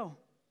people will tell.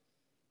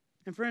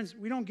 And friends,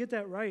 we don't get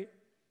that right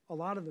a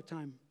lot of the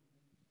time.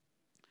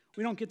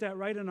 We don't get that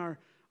right in our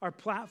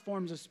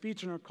platforms of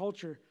speech and our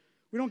culture.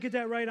 We don't get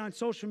that right on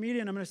social media,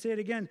 and I'm going to say it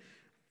again.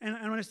 And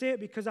I'm going to say it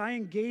because I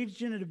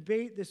engaged in a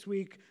debate this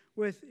week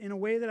in a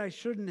way that I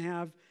shouldn't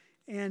have.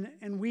 And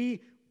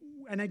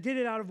I did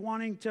it out of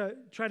wanting to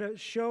try to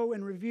show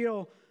and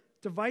reveal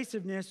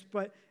divisiveness,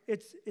 but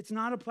it's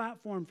not a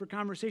platform for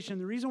conversation.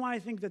 The reason why I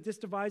think that this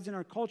divides in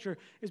our culture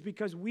is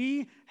because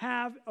we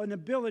have an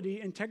ability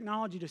in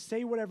technology to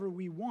say whatever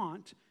we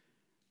want,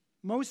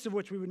 most of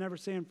which we would never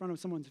say in front of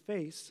someone's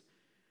face.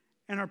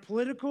 And our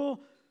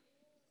political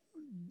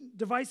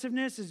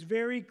divisiveness is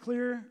very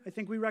clear. I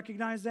think we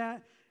recognize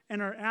that. And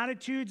our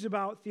attitudes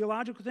about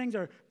theological things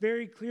are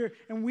very clear.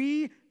 And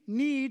we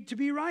need to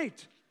be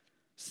right.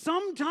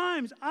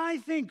 Sometimes I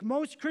think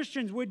most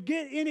Christians would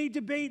get in a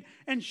debate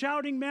and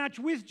shouting match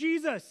with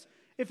Jesus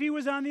if he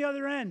was on the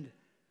other end,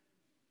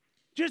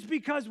 just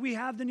because we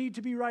have the need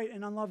to be right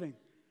and unloving.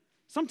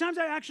 Sometimes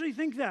I actually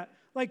think that,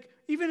 like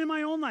even in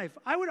my own life,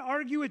 I would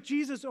argue with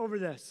Jesus over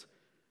this.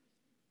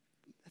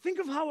 Think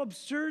of how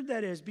absurd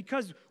that is,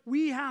 because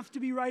we have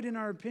to be right in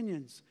our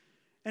opinions,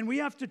 and we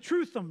have to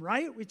truth them,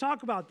 right? We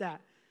talk about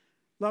that.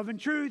 Love and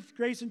truth,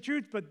 grace and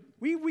truth, but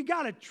we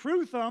got to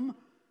truth them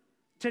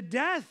to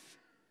death.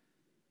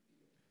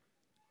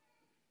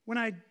 When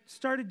I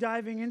started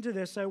diving into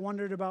this, I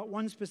wondered about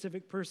one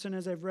specific person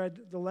as I've read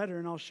the letter,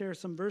 and I'll share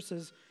some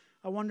verses.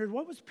 I wondered,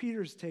 what was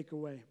Peter's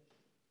takeaway?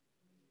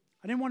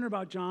 I didn't wonder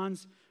about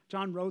John's.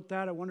 John wrote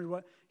that. I wondered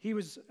what, he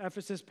was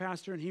Ephesus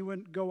pastor, and he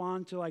wouldn't go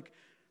on to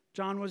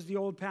John was the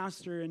old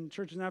pastor in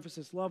church in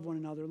Ephesus, love one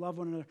another, love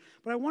one another.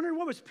 But I wondered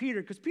what was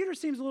Peter, because Peter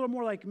seems a little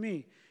more like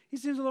me. He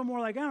seems a little more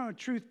like, I don't know,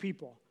 truth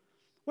people.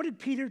 What did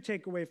Peter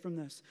take away from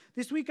this?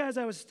 This week as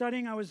I was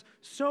studying, I was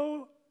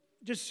so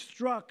just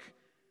struck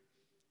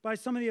by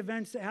some of the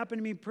events that happened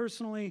to me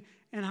personally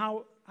and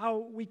how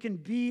we can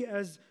be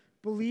as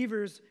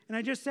believers. And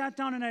I just sat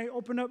down and I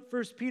opened up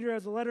 1 Peter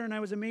as a letter, and I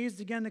was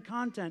amazed again the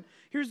content.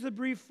 Here's the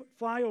brief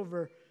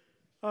flyover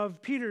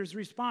of Peter's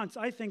response,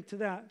 I think, to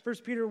that. 1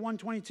 Peter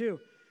 1:22.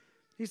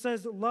 He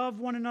says, love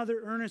one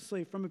another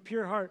earnestly from a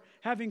pure heart,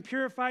 having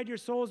purified your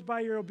souls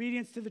by your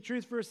obedience to the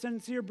truth for a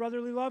sincere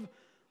brotherly love.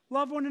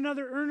 Love one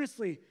another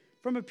earnestly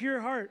from a pure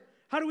heart.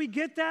 How do we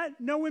get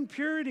that? No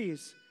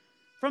impurities.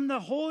 From the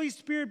Holy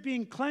Spirit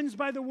being cleansed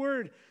by the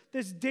word,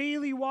 this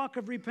daily walk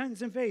of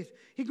repentance and faith.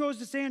 He goes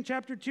to say in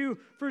chapter 2,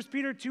 1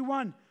 Peter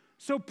 2:1,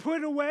 so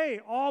put away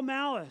all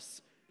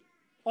malice,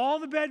 all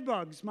the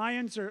bedbugs, my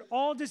insert,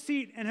 all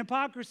deceit and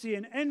hypocrisy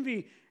and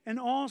envy and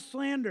all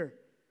slander.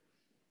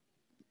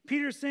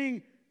 Peter's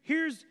saying,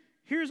 here's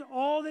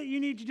all that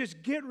you need to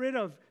just get rid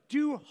of.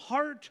 Do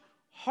heart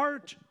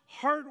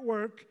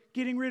work,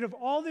 getting rid of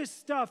all this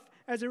stuff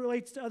as it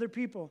relates to other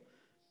people.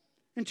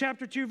 In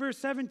chapter 2, verse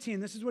 17,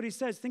 this is what he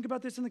says. Think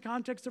about this in the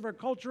context of our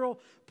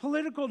cultural,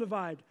 political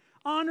divide.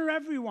 Honor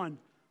everyone.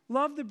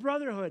 Love the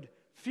brotherhood.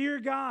 Fear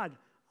God.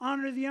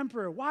 Honor the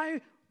emperor.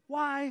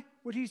 Why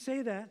would he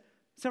say that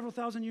several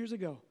thousand years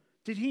ago?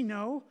 Did he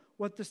know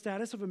what the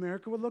status of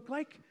America would look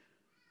like?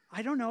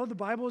 I don't know. The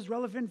Bible is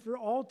relevant for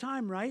all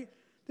time, right?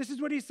 This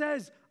is what he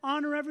says.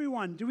 Honor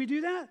everyone. Do we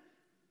do that?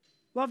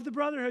 Love the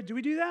brotherhood. Do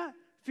we do that?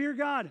 Fear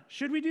God.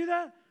 Should we do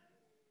that?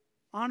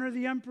 Honor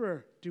the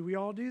emperor. Do we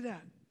all do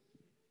that?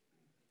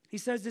 He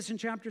says this in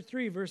chapter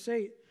 3, verse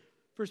 8.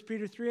 1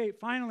 Peter 3:8.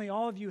 Finally,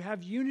 all of you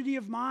have unity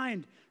of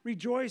mind.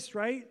 Rejoice,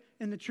 right?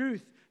 In the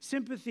truth.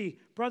 Sympathy,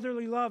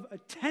 brotherly love, a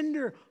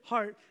tender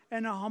heart,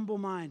 and a humble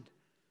mind.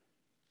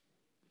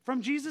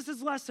 From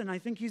Jesus' lesson, I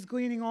think he's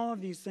gleaning all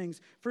of these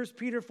things. 1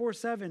 Peter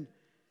 4:7,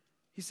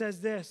 he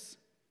says this,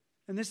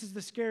 and this is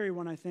the scary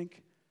one, I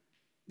think.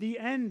 The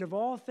end of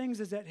all things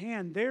is at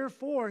hand.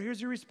 Therefore,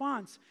 here's your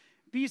response.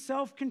 Be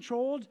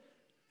self-controlled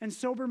and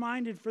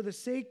sober-minded for the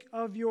sake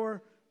of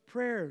your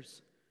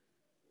prayers.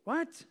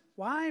 What?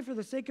 Why? For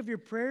the sake of your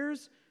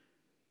prayers?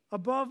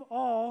 Above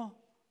all,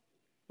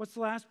 what's the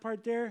last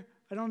part there?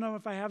 I don't know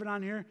if I have it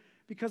on here.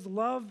 Because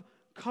love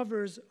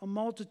covers a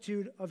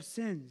multitude of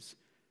sins.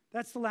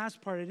 That's the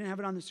last part. I didn't have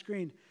it on the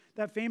screen.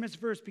 That famous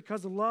verse,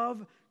 because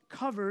love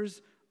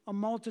covers a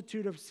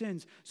multitude of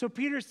sins. So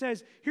Peter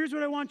says, here's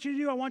what I want you to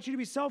do. I want you to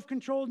be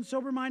self-controlled and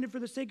sober-minded for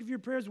the sake of your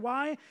prayers.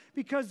 Why?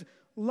 Because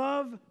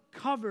love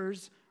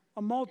covers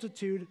a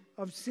multitude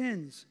of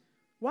sins.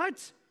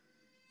 What?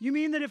 You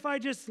mean that if I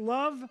just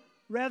love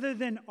rather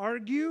than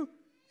argue,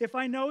 if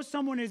I know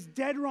someone is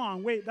dead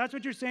wrong, wait, that's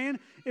what you're saying?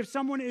 If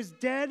someone is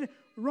dead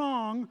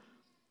wrong,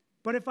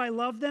 but if I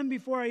love them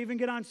before I even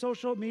get on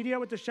social media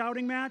with the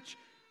shouting match,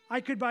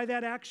 I could by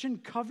that action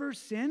cover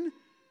sin?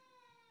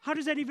 How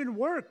does that even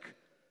work?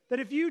 That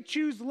if you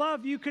choose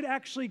love, you could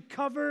actually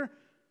cover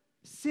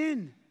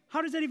sin.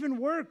 How does that even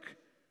work?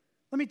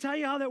 Let me tell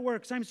you how that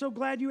works. I'm so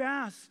glad you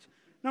asked.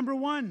 Number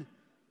one,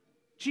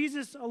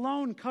 Jesus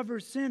alone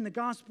covers sin. The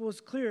gospel is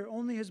clear.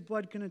 Only his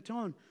blood can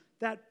atone.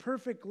 That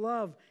perfect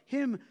love,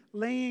 him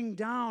laying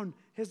down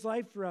his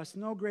life for us.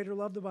 No greater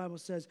love, the Bible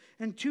says.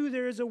 And two,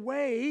 there is a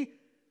way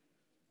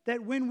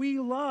that when we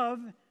love,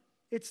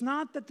 it's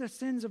not that the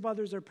sins of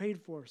others are paid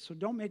for. So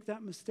don't make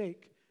that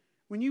mistake.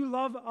 When you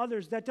love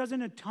others, that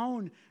doesn't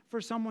atone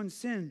for someone's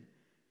sin.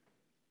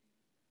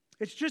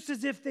 It's just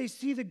as if they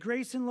see the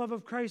grace and love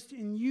of Christ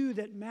in you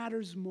that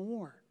matters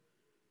more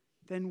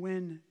than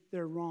when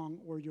they're wrong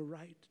or you're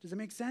right. Does that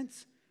make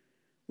sense?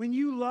 When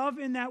you love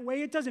in that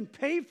way, it doesn't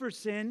pay for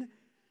sin.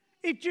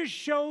 It just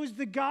shows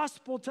the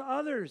gospel to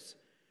others.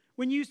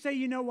 When you say,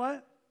 you know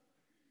what?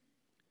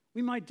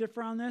 We might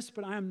differ on this,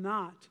 but I am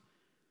not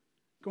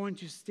going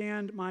to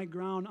stand my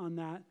ground on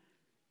that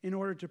in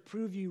order to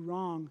prove you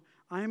wrong.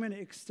 I am going to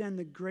extend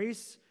the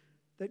grace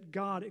that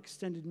God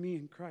extended me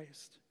in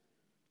Christ.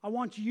 I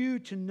want you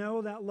to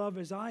know that love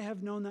as I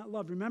have known that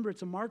love. Remember,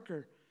 it's a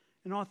marker,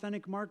 an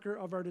authentic marker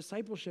of our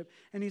discipleship.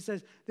 And he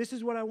says, this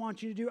is what I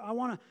want you to do. I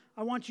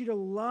want you to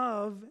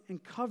love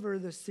and cover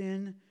the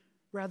sin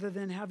rather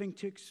than having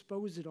to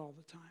expose it all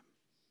the time.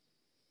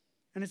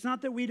 And it's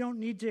not that we don't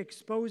need to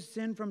expose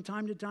sin from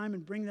time to time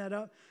and bring that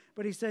up,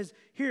 but he says,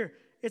 here,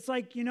 it's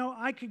like,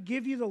 I could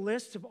give you the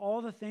list of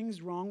all the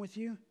things wrong with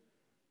you,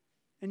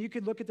 and you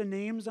could look at the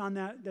names on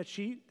that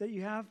sheet that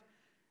you have,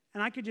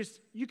 and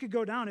you could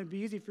go down. It'd be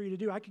easy for you to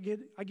do. I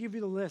give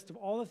you the list of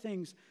all the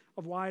things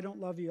of why I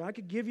don't love you. I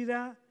could give you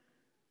that,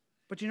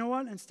 but you know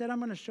what? Instead, I'm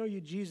going to show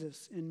you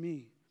Jesus in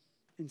me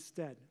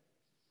instead.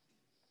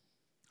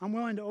 I'm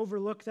willing to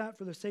overlook that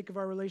for the sake of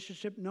our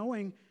relationship,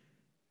 knowing,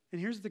 and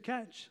here's the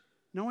catch,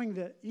 knowing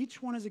that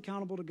each one is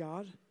accountable to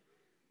God.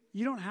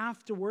 You don't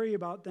have to worry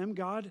about them.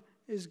 God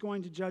is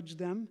going to judge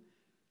them.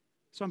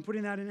 So I'm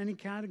putting that in any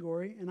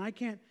category, and I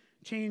can't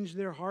change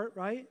their heart,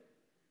 right?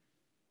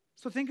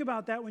 So think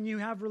about that when you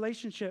have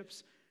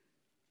relationships.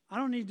 I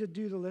don't need to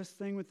do the list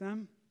thing with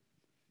them.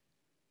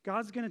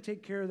 God's going to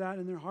take care of that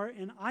in their heart,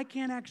 and I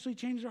can't actually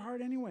change their heart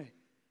anyway.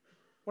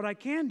 What I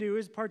can do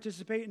is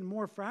participate in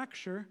more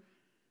fracture,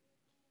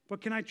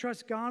 but can I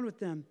trust God with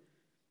them?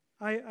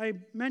 I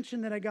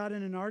mentioned that I got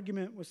in an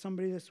argument with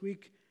somebody this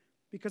week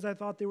because I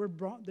thought they were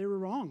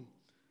wrong.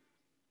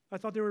 I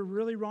thought they were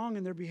really wrong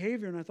in their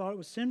behavior, and I thought it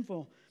was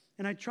sinful.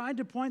 And I tried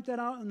to point that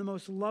out in the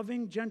most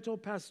loving, gentle,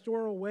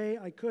 pastoral way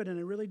I could, and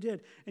I really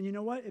did. And you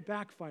know what? It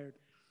backfired.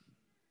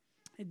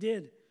 It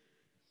did.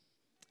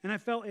 And I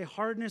felt a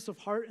hardness of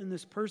heart in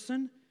this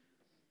person.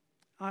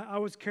 I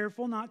was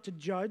careful not to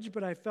judge,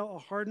 but I felt a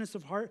hardness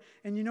of heart.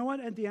 And you know what?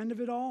 At the end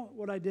of it all,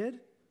 what I did?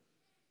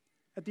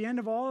 At the end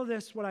of all of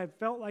this, what I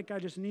felt like I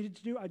just needed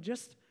to do, I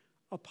just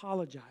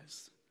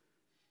apologized.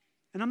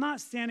 And I'm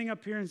not standing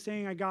up here and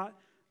saying I got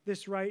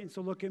this right, and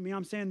so look at me.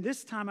 I'm saying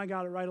this time I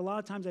got it right. A lot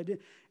of times I did.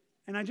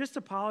 And I just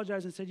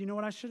apologized and said, you know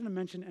what? I shouldn't have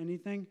mentioned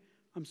anything.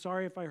 I'm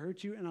sorry if I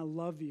hurt you, and I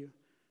love you.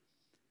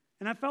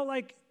 And I felt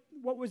like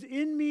what was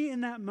in me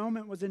in that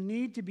moment was a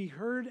need to be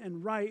heard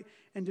and right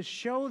and to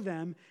show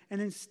them. And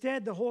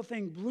instead, the whole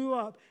thing blew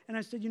up. And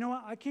I said, you know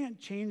what? I can't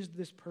change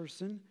this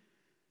person.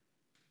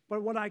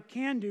 But what I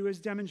can do is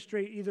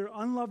demonstrate either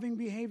unloving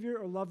behavior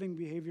or loving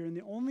behavior. And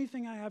the only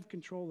thing I have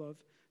control of,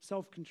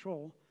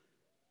 self-control,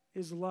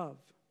 is love.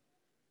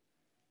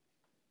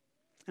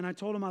 And I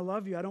told him, I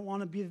love you. I don't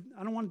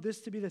want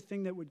this to be the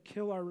thing that would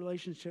kill our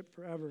relationship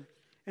forever.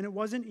 And it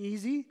wasn't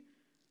easy.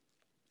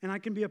 And I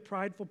can be a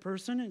prideful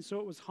person, and so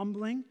it was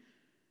humbling.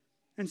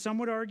 And some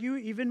would argue,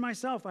 even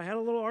myself, I had a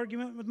little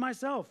argument with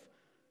myself.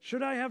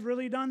 Should I have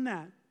really done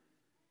that?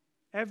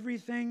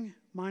 Everything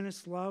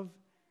minus love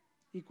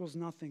equals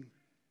nothing.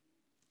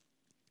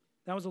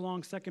 That was a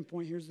long second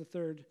point. Here's the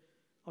third.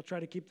 I'll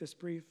try to keep this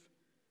brief.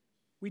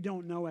 We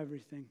don't know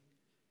everything.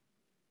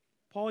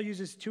 Paul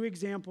uses two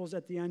examples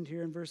at the end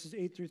here in verses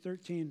 8 through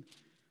 13.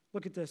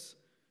 Look at this.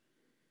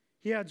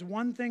 He adds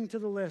one thing to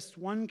the list,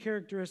 one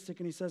characteristic,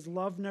 and he says,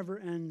 love never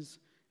ends.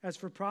 As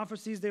for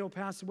prophecies, they will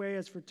pass away.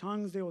 As for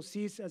tongues, they will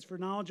cease. As for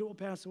knowledge, it will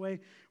pass away.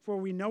 For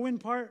we know in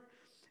part,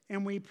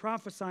 and we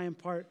prophesy in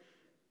part.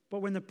 But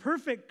when the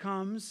perfect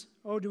comes,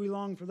 oh, do we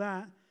long for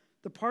that?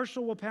 The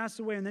partial will pass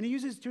away. And then he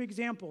uses two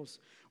examples.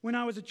 When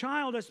I was a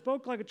child, I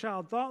spoke like a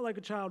child, thought like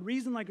a child,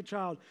 reasoned like a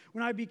child.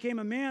 When I became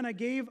a man, I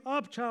gave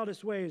up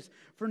childish ways.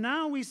 For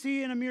now we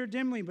see in a mirror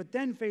dimly, but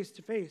then face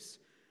to face.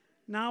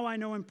 Now I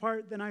know in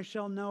part, then I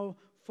shall know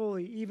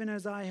fully, even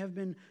as I have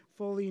been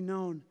fully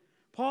known.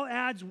 Paul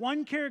adds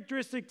one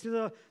characteristic to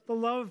the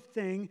love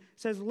thing,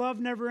 says love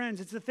never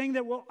ends. It's the thing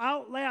that will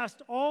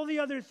outlast all the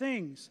other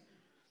things.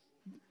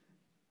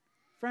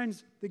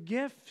 Friends, the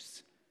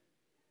gifts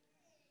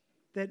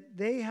that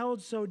they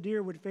held so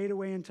dear would fade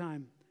away in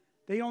time.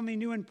 They only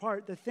knew in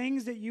part. The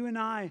things that you and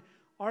I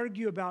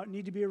argue about,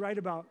 need to be right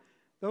about,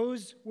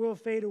 those will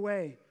fade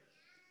away.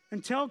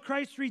 Until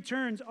Christ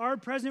returns, our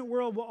present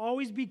world will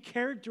always be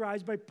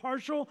characterized by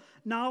partial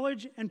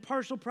knowledge and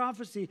partial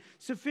prophecy,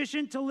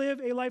 sufficient to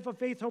live a life of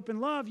faith, hope, and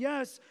love,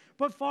 yes,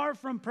 but far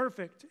from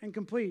perfect and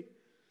complete.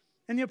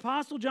 And the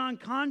Apostle John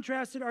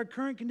contrasted our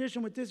current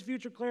condition with this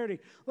future clarity.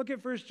 Look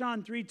at 1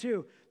 John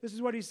 3:2. This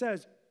is what he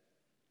says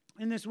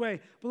in this way.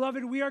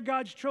 Beloved, we are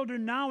God's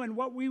children now, and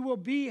what we will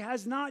be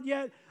has not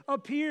yet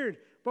appeared.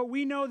 But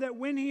we know that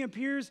when he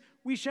appears,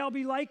 we shall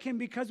be like him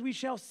because we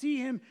shall see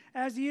him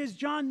as he is.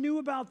 John knew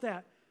about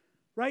that,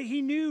 right?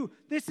 He knew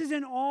this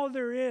isn't all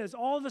there is,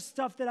 all the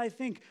stuff that I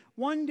think.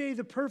 One day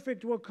the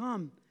perfect will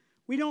come.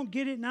 We don't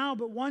get it now,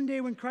 but one day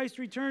when Christ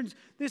returns,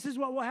 this is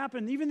what will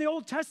happen. Even the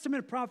Old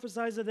Testament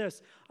prophesies of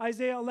this.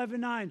 Isaiah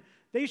 11:9.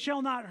 They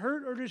shall not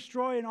hurt or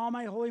destroy in all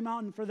my holy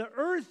mountain, for the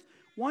earth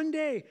one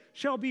day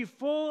shall be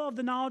full of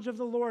the knowledge of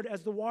the Lord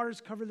as the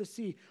waters cover the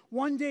sea.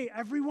 One day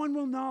everyone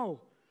will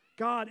know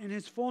God in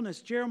his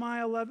fullness.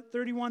 Jeremiah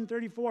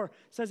 31:34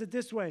 says it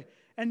this way.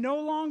 And no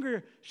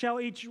longer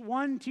shall each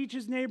one teach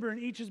his neighbor and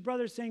each his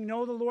brother, saying,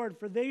 know the Lord,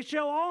 for they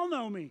shall all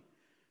know me.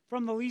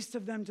 From the least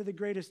of them to the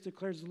greatest,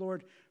 declares the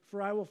Lord,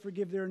 for I will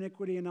forgive their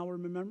iniquity and I will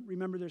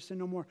remember their sin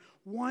no more.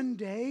 One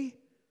day,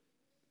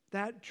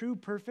 that true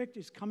perfect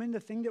is coming, the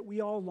thing that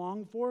we all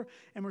long for,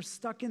 and we're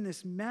stuck in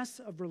this mess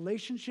of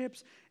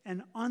relationships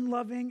and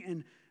unloving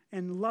and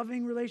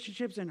loving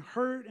relationships and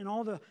hurt and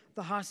all the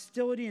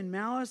hostility and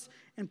malice.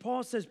 And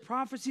Paul says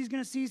prophecy is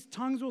going to cease,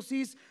 tongues will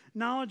cease,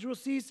 knowledge will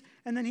cease.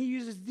 And then he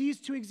uses these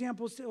two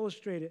examples to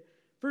illustrate it.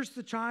 First,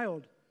 the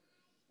child.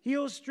 He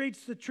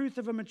illustrates the truth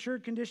of a mature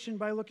condition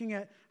by looking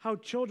at how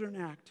children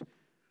act.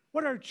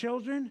 What are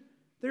children?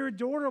 They're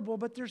adorable,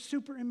 but they're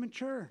super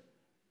immature.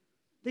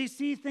 They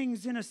see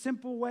things in a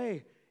simple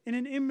way, in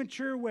an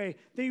immature way.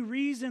 They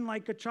reason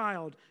like a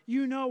child.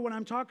 You know what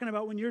I'm talking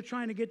about when you're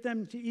trying to get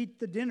them to eat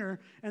the dinner,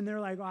 and they're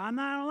like, I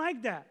don't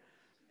like that.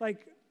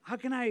 Like, how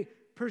can I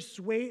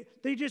persuade?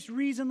 They just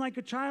reason like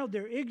a child.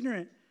 They're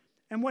ignorant.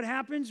 And what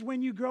happens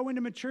when you grow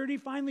into maturity?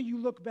 Finally, you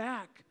look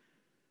back.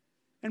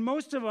 And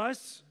most of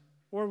us,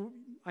 or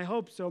I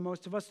hope so,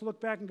 most of us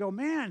look back and go,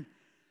 man,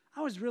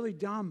 I was really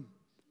dumb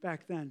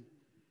back then.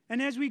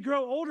 And as we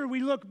grow older,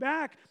 we look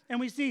back and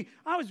we see,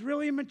 I was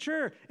really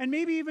immature. And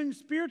maybe even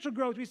spiritual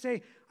growth, we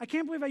say, I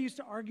can't believe I used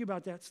to argue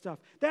about that stuff.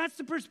 That's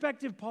the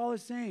perspective Paul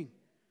is saying.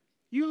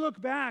 You look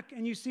back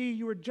and you see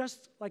you were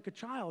just like a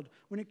child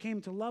when it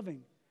came to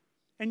loving.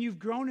 and you've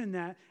grown in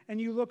that,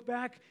 and you look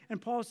back, and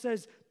Paul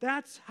says,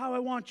 that's how I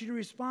want you to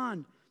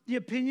respond. The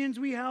opinions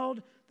we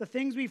held, the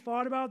things we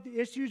fought about, the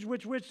issues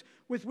with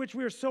which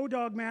we are so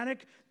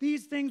dogmatic,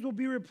 these things will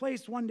be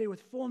replaced one day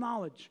with full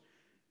knowledge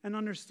and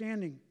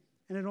understanding.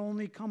 And it'll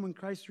only come when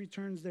Christ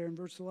returns there in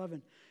verse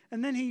 11.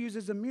 And then he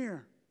uses a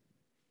mirror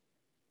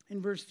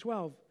in verse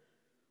 12,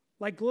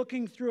 like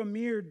looking through a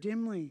mirror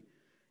dimly.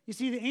 You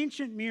see, the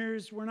ancient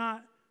mirrors were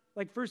not,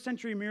 like first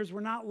century mirrors,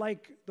 were not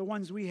like the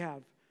ones we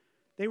have.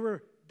 They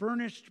were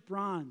burnished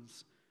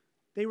bronze.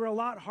 They were a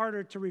lot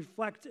harder to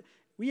reflect.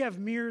 We have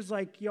mirrors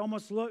like you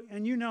almost look,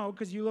 and you know,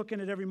 because you look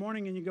in it every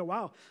morning and you go,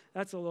 wow,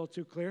 that's a little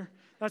too clear.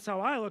 That's how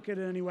I look at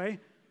it anyway.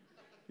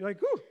 You're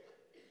like, ooh.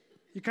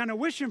 You're kind of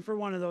wishing for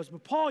one of those.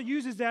 But Paul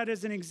uses that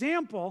as an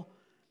example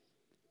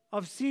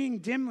of seeing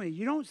dimly.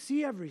 You don't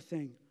see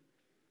everything.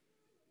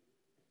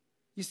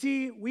 You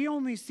see, we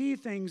only see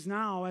things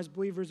now as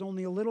believers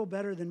only a little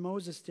better than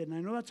Moses did. And I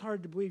know that's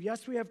hard to believe.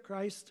 Yes, we have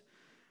Christ.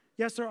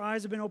 Yes, our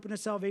eyes have been opened to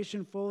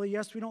salvation fully.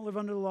 Yes, we don't live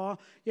under the law.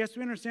 Yes,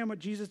 we understand what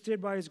Jesus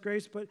did by his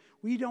grace, but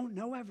we don't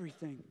know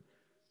everything.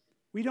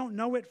 We don't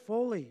know it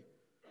fully.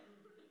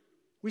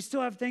 We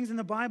still have things in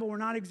the Bible we're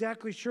not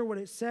exactly sure what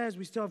it says.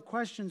 We still have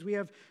questions. We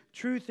have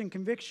truth and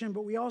conviction,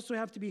 but we also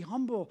have to be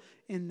humble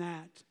in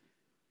that.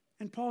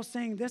 And Paul's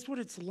saying that's what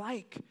it's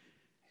like.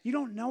 You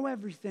don't know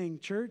everything,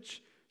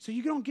 church. So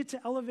you don't get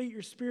to elevate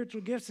your spiritual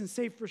gifts and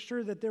say for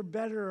sure that they're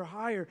better or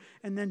higher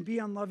and then be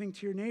unloving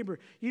to your neighbor.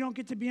 You don't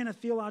get to be in a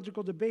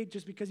theological debate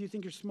just because you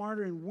think you're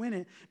smarter and win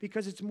it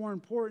because it's more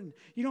important.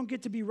 You don't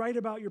get to be right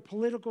about your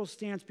political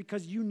stance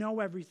because you know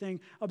everything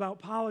about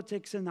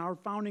politics and our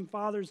founding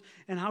fathers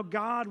and how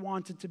God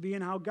wants it to be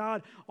and how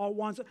God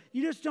wants it.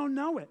 You just don't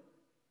know it.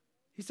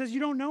 He says you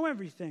don't know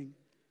everything.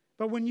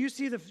 But when you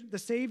see the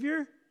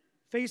Savior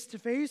face to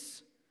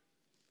face,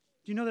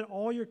 do you know that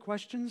all your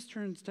questions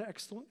turn to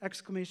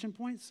exclamation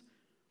points?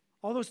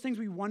 All those things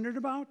we wondered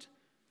about?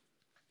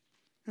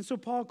 And so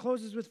Paul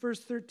closes with verse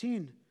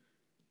 13.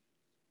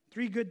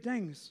 3 good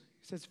things.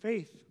 He says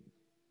faith.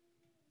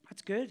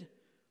 That's good.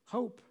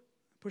 Hope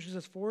pushes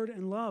us forward,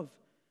 and love.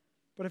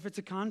 But if it's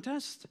a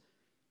contest,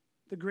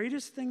 the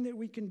greatest thing that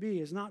we can be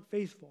is not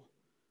faithful.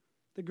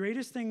 The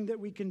greatest thing that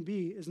we can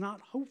be is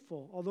not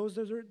hopeful, although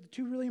those are the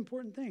 2 really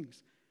important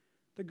things.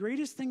 The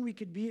greatest thing we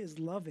could be is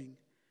loving.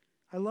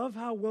 I love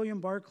how William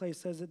Barclay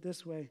says it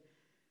this way.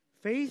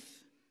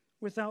 Faith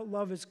without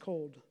love is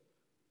cold,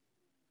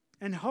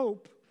 and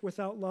hope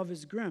without love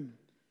is grim.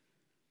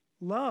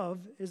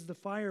 Love is the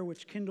fire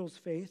which kindles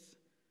faith,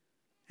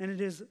 and it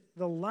is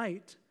the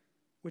light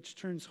which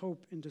turns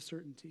hope into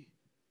certainty.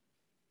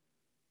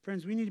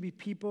 Friends, we need to be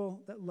people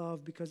that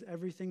love because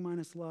everything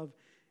minus love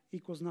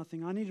equals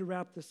nothing. I need to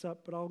wrap this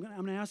up, but I'm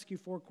going to ask you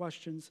 4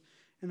 questions,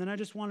 and then I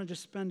just want to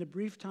spend a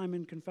brief time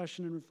in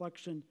confession and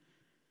reflection.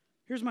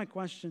 Here's my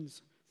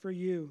questions for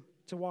you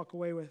to walk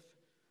away with.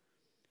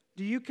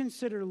 Do you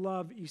consider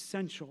love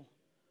essential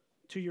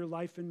to your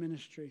life and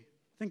ministry?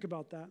 Think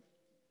about that.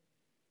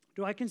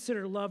 Do I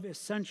consider love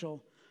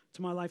essential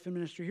to my life and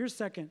ministry? Here's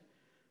second.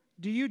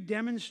 Do you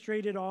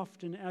demonstrate it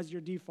often as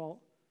your default?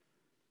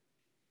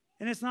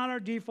 And it's not our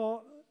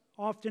default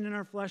often in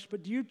our flesh,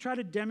 but do you try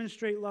to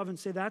demonstrate love and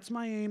say, that's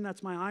my aim,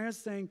 that's my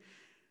highest thing.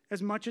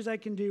 As much as I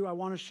can do, I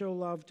want to show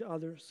love to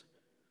others.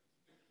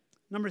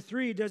 Number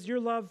 3, does your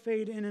love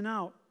fade in and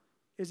out?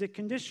 Is it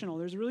conditional?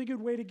 There's a really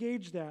good way to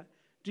gauge that.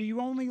 Do you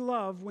only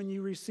love when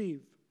you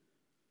receive?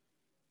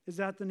 Is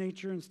that the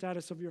nature and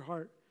status of your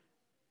heart?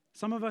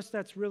 Some of us,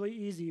 that's really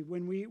easy.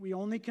 When we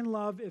only can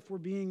love if we're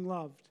being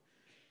loved.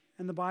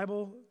 And the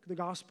Bible, the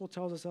gospel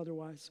tells us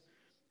otherwise.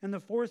 And the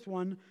 4th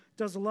one,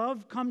 does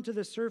love come to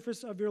the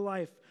surface of your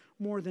life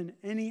more than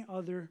any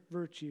other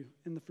virtue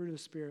in the fruit of the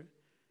Spirit?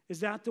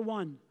 Is that the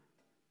one?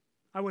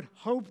 I would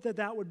hope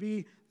that would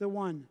be the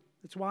one.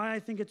 That's why I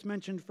think it's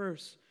mentioned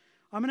first.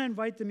 I'm going to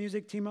invite the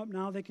music team up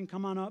now. They can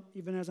come on up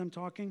even as I'm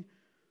talking.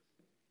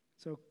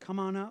 So come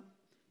on up.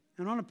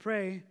 And I want to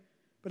pray.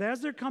 But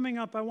as they're coming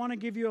up, I want to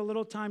give you a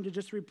little time to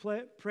just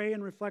pray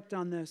and reflect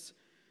on this.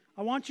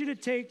 I want you to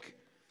take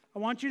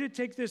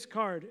this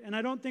card. And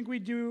I don't think we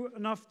don't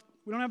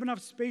have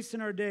enough space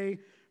in our day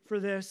for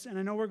this. And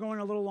I know we're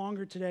going a little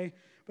longer today.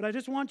 But I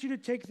just want you to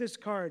take this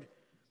card.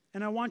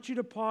 And I want you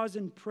to pause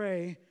and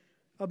pray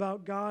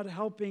about God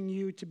helping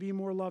you to be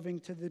more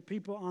loving to the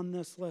people on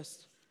this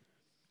list.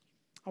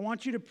 I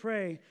want you to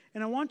pray,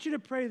 and I want you to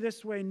pray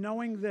this way,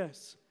 knowing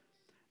this,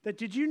 that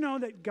did you know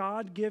that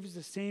God gives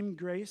the same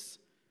grace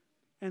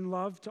and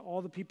love to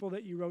all the people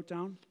that you wrote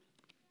down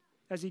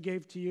as he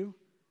gave to you?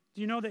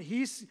 Do you know that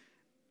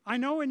I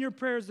know in your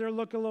prayers they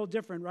look a little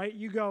different, right?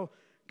 You go,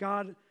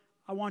 God,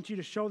 I want you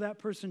to show that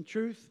person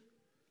truth.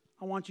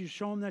 I want you to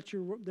show them that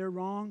they're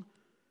wrong.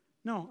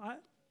 No,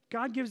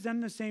 God gives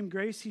them the same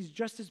grace. He's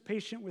just as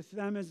patient with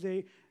them as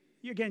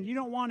again, you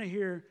don't want to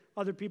hear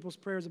other people's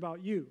prayers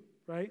about you,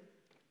 right?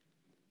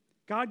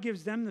 God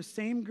gives them the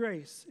same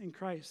grace in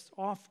Christ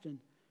often.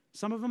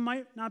 Some of them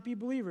might not be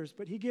believers,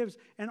 but he gives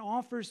and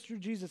offers through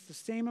Jesus the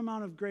same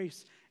amount of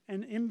grace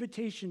and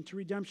invitation to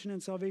redemption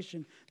and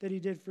salvation that he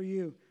did for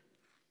you.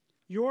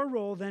 Your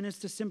role then is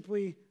to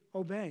simply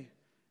obey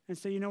and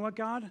say, you know what,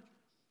 God?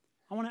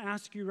 I want to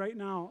ask you right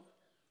now,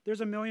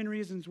 there's a million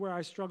reasons where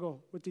I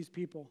struggle with these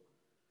people.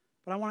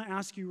 But I want to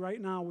ask you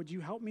right now, would you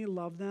help me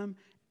love them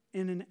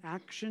in an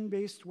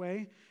action-based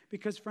way?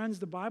 Because, friends,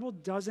 the Bible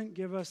doesn't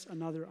give us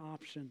another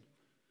option.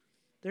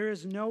 There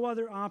is no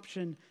other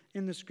option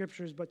in the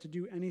Scriptures but to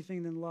do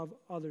anything than love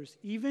others.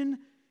 Even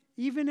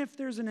if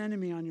there's an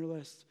enemy on your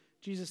list,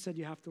 Jesus said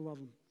you have to love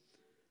them.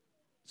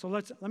 So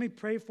let me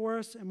pray for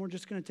us, and we're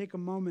just going to take a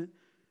moment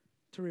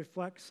to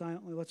reflect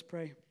silently. Let's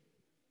pray.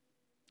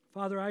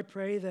 Father, I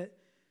pray that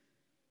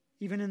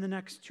even in the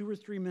next 2 or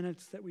 3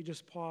 minutes that we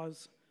just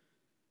pause,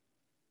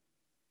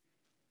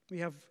 we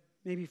have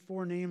maybe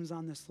 4 names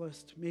on this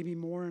list, maybe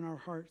more in our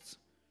hearts,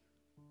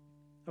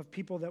 of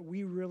people that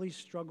we really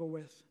struggle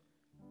with.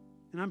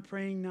 And I'm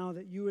praying now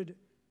that you would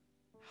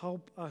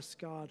help us,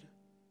 God.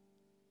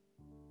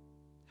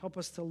 Help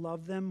us to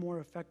love them more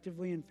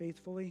effectively and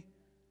faithfully.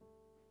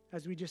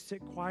 As we just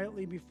sit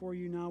quietly before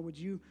you now, would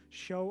you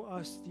show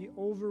us the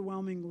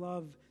overwhelming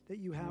love that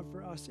you have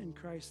for us in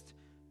Christ,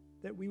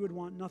 that we would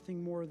want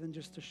nothing more than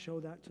just to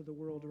show that to the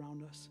world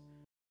around us.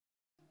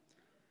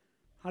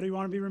 How do you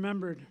want to be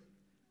remembered?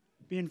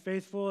 Being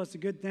faithful, that's a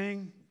good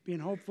thing. Being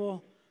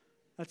hopeful,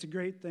 that's a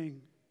great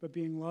thing. But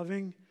being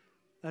loving,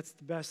 that's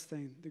the best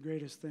thing, the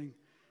greatest thing.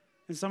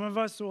 And some of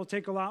us will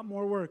take a lot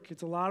more work.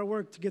 It's a lot of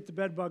work to get the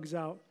bed bugs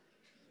out.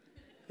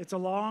 It's a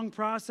long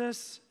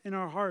process in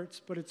our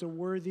hearts, but it's a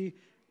worthy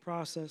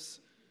process.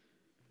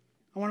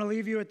 I want to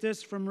leave you with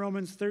this from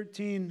Romans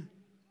 13,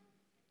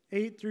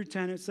 8 through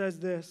 10. It says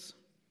this: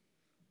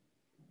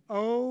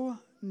 owe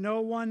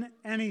no one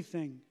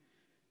anything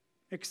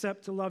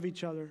except to love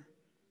each other.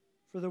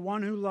 For the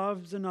one who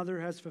loves another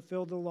has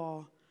fulfilled the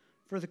law.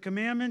 For the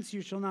commandments,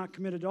 you shall not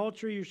commit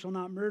adultery, you shall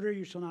not murder,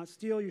 you shall not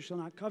steal, you shall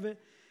not covet,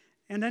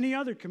 and any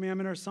other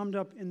commandment are summed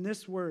up in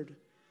this word: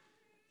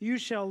 you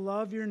shall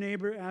love your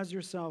neighbor as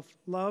yourself.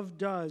 Love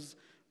does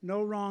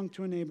no wrong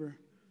to a neighbor.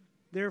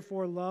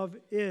 Therefore, love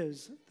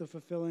is the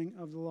fulfilling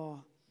of the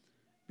law.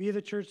 Be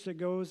the church that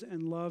goes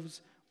and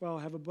loves well.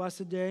 Have a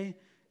blessed day.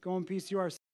 Go in peace. You are